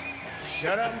 Just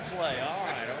shut up and play. All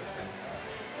right.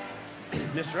 Okay.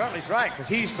 Mr. Utley's right, because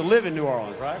he used to live in New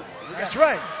Orleans, right? That's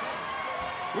right.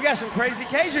 We got some crazy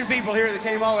Cajun people here that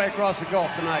came all the way across the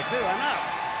Gulf tonight, too. I know.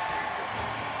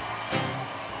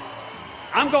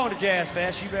 I'm going to Jazz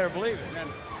Fest. You better believe it.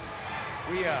 And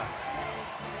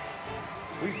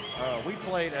we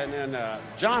played, and then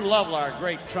John Lovell, our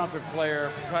great trumpet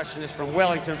player, percussionist from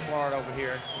Wellington, Florida, over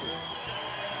here.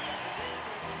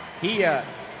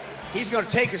 He's going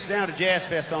to take us down to Jazz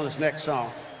Fest on this next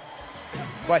song.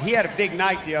 But he had a big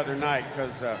night the other night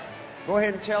because. Go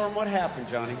ahead and tell him what happened,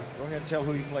 Johnny. Go ahead and tell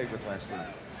who you played with last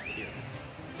night.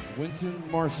 Wynton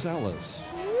Marsalis.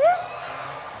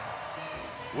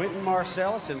 Wynton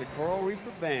Marsalis and the Coral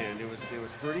Reefer Band. It was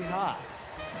pretty hot.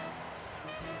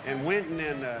 And Wynton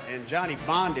and Johnny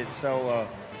bonded, so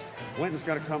Wynton's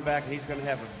going to come back and he's going to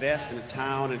have a vest and a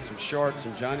towel and some shorts,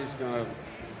 and Johnny's going to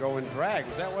go and drag.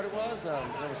 Was that what it was? There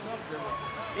was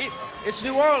something. It's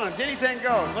New Orleans. Anything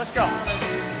goes. Let's go.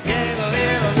 Get a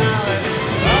little knowledge.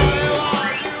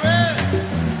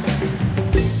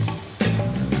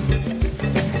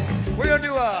 We're going to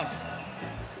do a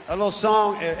little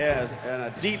song and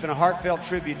a deep and a heartfelt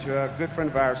tribute to a good friend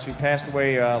of ours who passed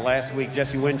away last week,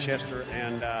 Jesse Winchester.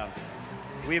 And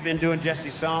we've been doing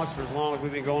Jesse's songs for as long as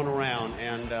we've been going around.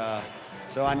 And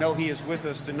so I know he is with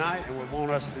us tonight and would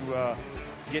want us to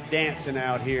get dancing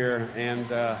out here. And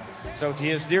so to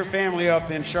his dear family up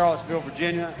in Charlottesville,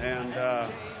 Virginia, and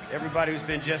everybody who's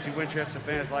been Jesse Winchester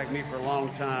fans like me for a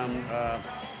long time,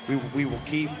 we will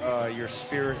keep your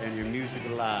spirit and your music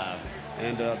alive.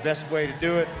 And the best way to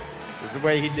do it is the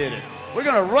way he did it. We're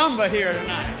going to rumba here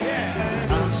tonight. Yeah.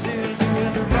 I'm still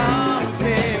doing the rumba,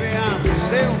 baby. I'm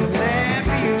still there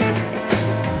for you.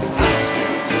 I'm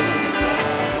still doing the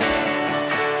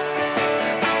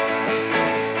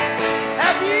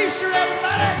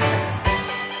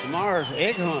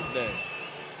hump day.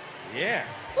 Yeah.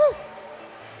 Woo.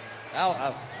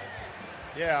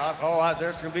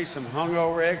 There's going to be some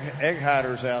hungover egg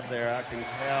hiders out there, I can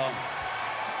tell.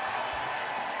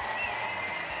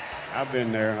 I've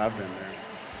been there.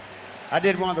 I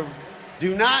did one of the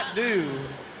do not do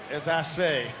as I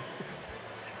say,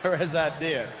 or as I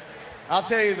did. I'll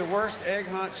tell you the worst egg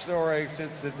hunt story,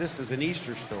 since this is an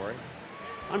Easter story.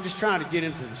 I'm just trying to get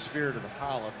into the spirit of the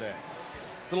holiday.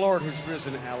 The Lord has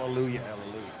risen, hallelujah,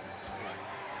 hallelujah.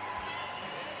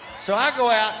 So I go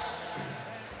out,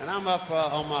 and I'm up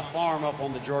on my farm up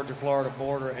on the Georgia-Florida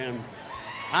border, and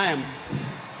I am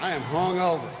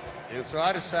hungover. And so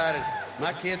I decided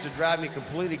my kids would drive me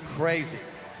completely crazy.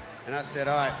 And I said,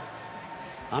 all right,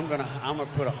 I'm gonna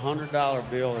put a $100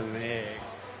 bill in an egg,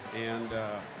 and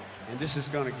this is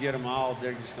gonna get them all.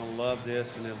 They're just gonna love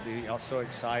this, and it'll be all so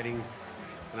exciting.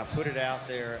 And I put it out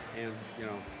there, and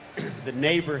the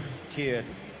neighbor kid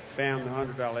found the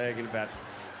 $100 egg in about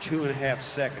 2.5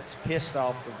 seconds, pissed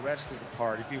off the rest of the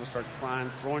party. People started crying,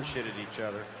 throwing shit at each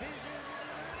other.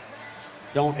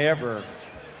 Don't ever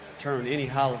turn any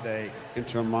holiday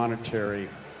into a monetary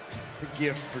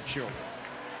gift for children.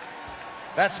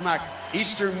 That's my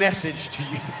Easter message to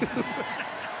you.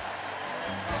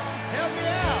 Help me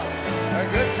out. A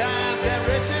good time and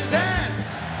riches and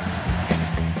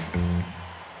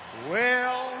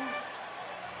well,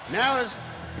 now is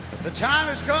the time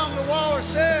has come, the walrus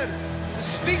said, to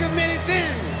speak of many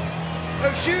things,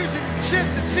 of shoes and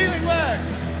ships and sealing wax,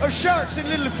 of sharks and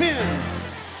little fins.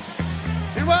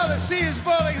 And while the sea is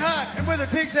boiling hot and where the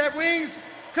pigs have wings,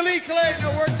 Kali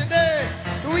no work today.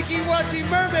 The wiki-watchy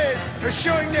mermaids are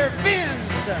showing their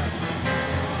fins.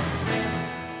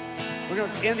 We're going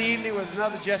to end the evening with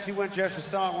another Jesse Winchester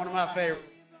song, one of my favorites.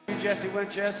 Jesse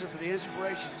Winchester for the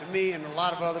inspiration to me and a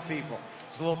lot of other people.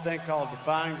 It's a little thing called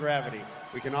Defying Gravity.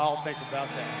 We can all think about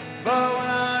that. But when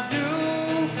I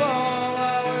do fall,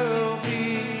 I will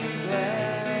be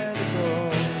glad to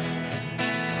go.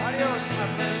 Adios, my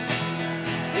friend.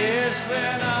 Yes,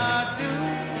 when I do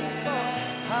fall,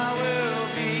 I will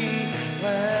be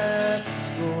glad to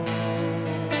go.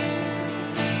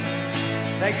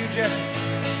 Thank you, Jesse.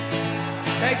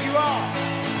 Thank you all.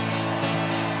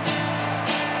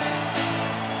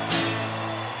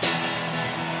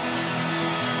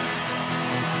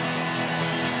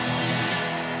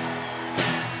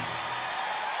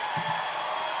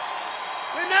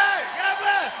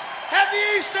 Happy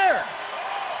Easter!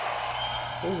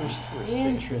 Those are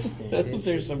interesting. Those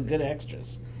are some good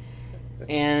extras.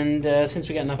 And since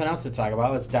we got nothing else to talk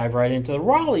about, let's dive right into the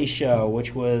Raleigh show,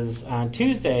 which was on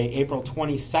Tuesday, April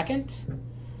 22nd.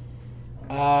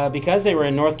 Because they were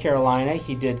in North Carolina,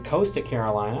 he did Coast to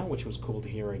Carolina, which was cool to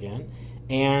hear again.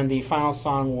 And the final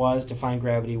song was Defying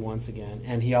Gravity once again.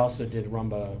 And he also did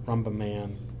Rumba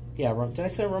Man. Yeah, did I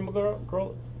say Rumba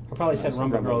Girl? I probably said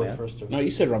Rumba Girl the first. No,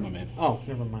 you said Rumba Man. Oh,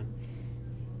 never mind.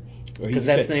 Because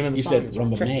that's the name of the song. You said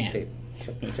Rumba Man.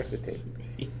 Check the tape.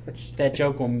 That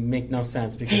joke will make no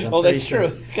sense because I'm that's true.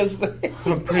 Because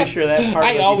I'm pretty sure that part.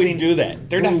 I always do that.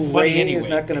 They're not funny anyway. Is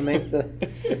not going to make the.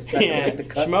 Yeah,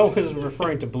 Schmo was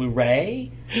referring to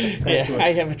Blu-ray.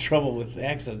 I have trouble with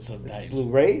accents sometimes.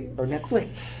 Blu-ray or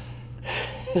Netflix?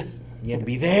 You had to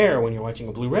be there when you're watching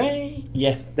a Blu-ray.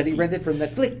 Yeah, that he rented from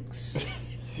Netflix.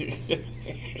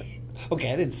 Okay,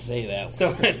 I didn't say that.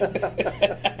 So,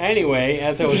 anyway,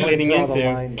 as I was leading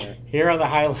into, here are the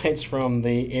highlights from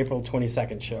the April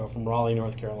 22nd show from Raleigh,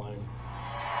 North Carolina.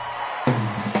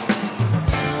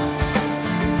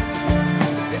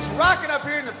 It's rocking up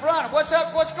here in the front. What's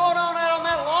up? What's going on out on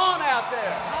that lawn out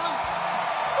there? Huh?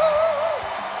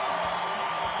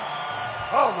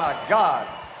 Oh, my God.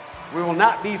 We will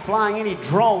not be flying any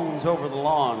drones over the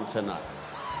lawn tonight.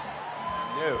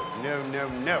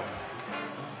 No.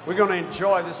 We're going to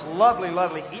enjoy this lovely,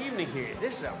 lovely evening here.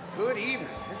 This is a good evening.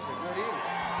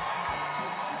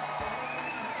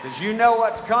 Because you know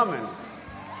what's coming.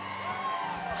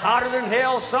 Hotter than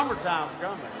hell, summertime's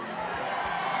coming.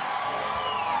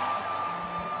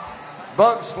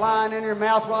 Bugs flying in your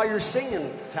mouth while you're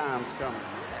singing time's coming.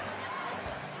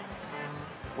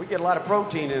 We get a lot of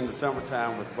protein in the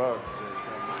summertime with bugs.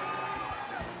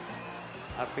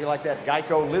 I feel like that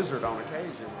Geico lizard on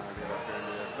occasion when I get up there and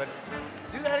do this. But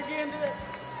do that again, do that.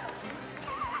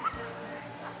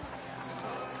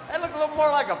 That looked a little more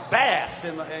like a bass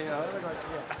in the, it looked like,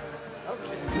 yeah.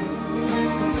 Okay.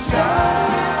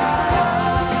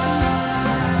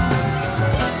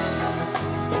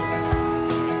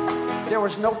 There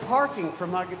was no parking for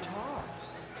my guitar.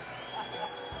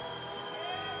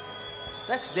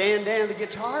 That's Dan the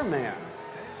guitar man.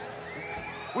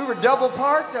 We were double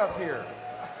parked up here.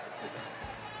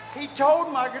 He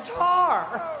towed my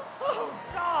guitar. Oh,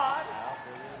 God.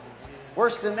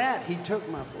 Worse than that, he took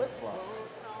my flip-flops.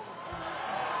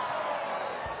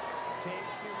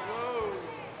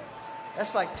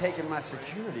 That's like taking my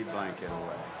security blanket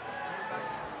away.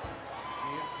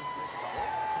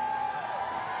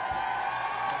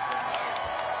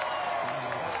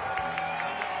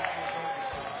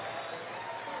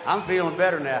 I'm feeling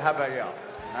better now. How about y'all?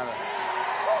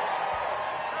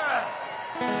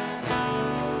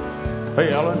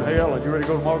 Hey, Ellen, you ready to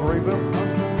go to Margaritaville?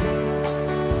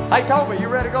 Hey, Toby, you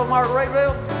ready to go to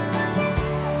Margaritaville?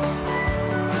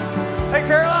 Hey,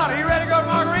 Carolina, you ready to go to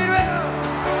Margaritaville?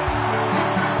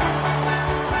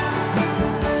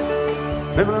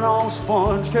 Nibbling on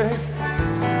sponge cake,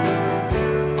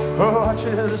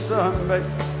 watching the sun, baby.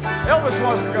 Elvis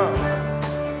wants to go.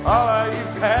 All of you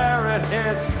parrot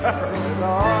heads covered with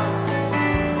art.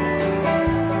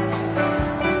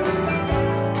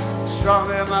 Strung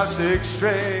in my six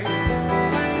string,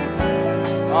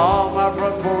 on my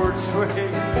front porch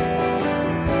swing.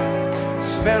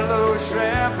 Smell a little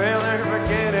shrimp, and they're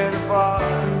beginning to fart.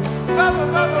 Bubba,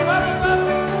 bubba, bubba,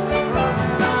 bubba.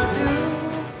 When I do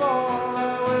fall, I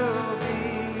will be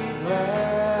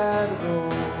glad to go.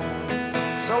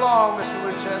 So long, Mr.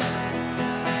 Winchester.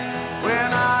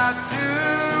 When I do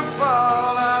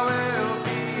fall, I will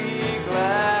be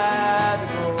glad to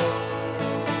go.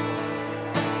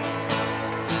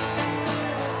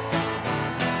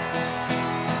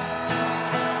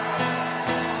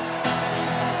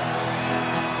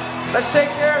 Let's take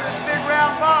care of this big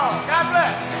round ball. God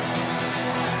bless.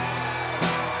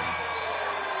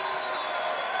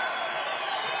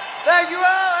 Thank you all.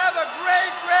 Have a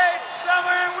great, great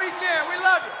summer and weekend. We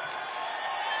love you.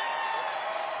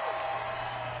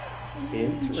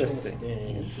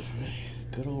 Interesting.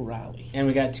 Good old Raleigh. And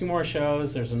we got 2 more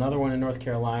shows. There's another one in North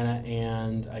Carolina,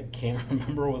 and I can't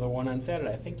remember the one on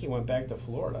Saturday. I think he went back to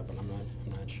Florida, but I'm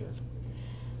not sure.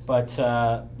 But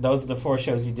those are the 4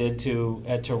 shows he did to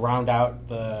round out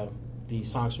the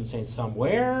Songs from Saints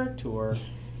Somewhere tour.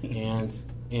 And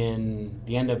in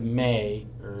the end of May,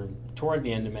 or toward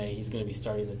the end of May, he's going to be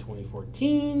starting the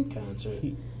 2014 concert.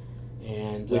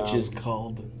 And Which is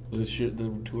called, the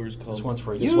tour is called... This One's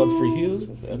For You. This One's For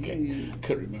You? Okay.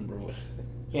 Couldn't remember what...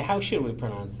 Yeah, how should we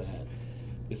pronounce that?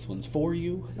 This one's for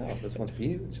you? No, this one's for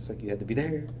you. It's just like you had to be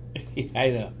there. Yeah,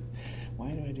 I know.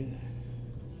 Why do I do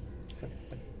that?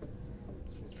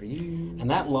 This one's for you. And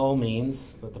that lull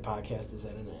means that the podcast is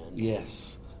at an end.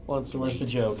 Yes. Well, it's So where's the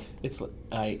joke? It's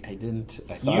I didn't.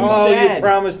 I You thought said you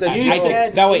promised a you joke.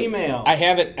 said no, wait, email. I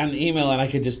have it on the email, and I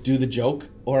could just do the joke,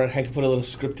 or I could put a little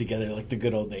script together like the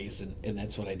good old days, and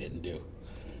that's what I didn't do.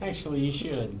 Actually, you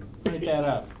should write that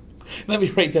up. Let me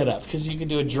write that up, because you can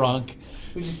do it drunk.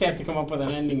 We just have to come up with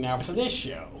an ending now for this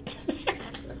show.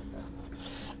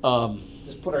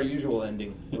 Just put our usual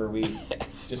ending where we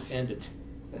just end it,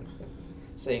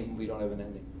 saying we don't have an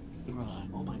ending.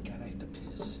 Oh my God, I have to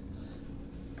piss.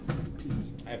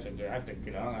 I have to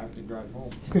get on. I have to drive home.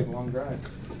 It's a long drive.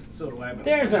 So do I.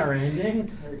 There's our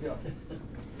ending. There we go.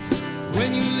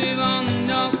 When you live on the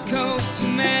North Coast to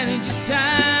manage your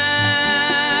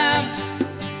time,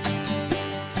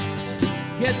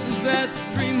 gets the best of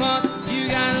 3 months, but you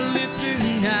gotta live through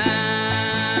the night.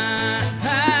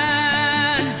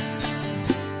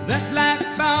 That's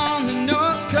life on the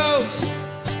North Coast.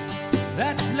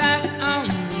 That's life on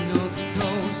the North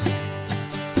Coast.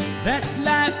 That's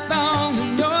life on the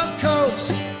North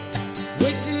Coast.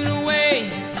 Wasted away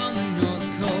on the North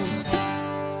Coast.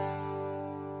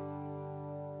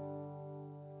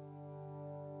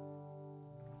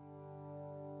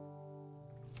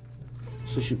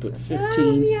 So she put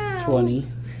 15, 20,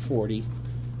 40.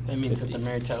 That means 50. that the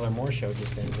Mary Tyler Moore show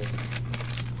just ended.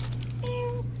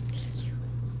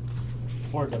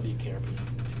 Or WKRP in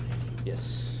Cincinnati.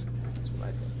 Yes, that's what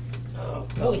I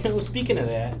think. Well, you know, speaking of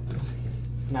that,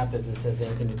 not that this has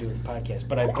anything to do with the podcast,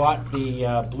 but I bought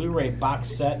the Blu-ray box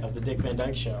set of the Dick Van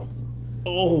Dyke Show.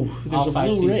 Oh, there's All a 5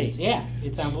 Blu-ray. seasons. Yeah,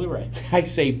 it's on Blu-ray. I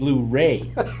say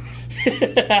Blu-ray.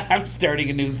 I'm starting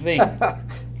a new thing. I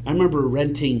remember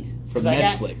renting from 'Cause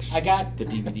Netflix I got the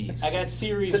DVDs. I got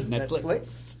series Is it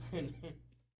Netflix?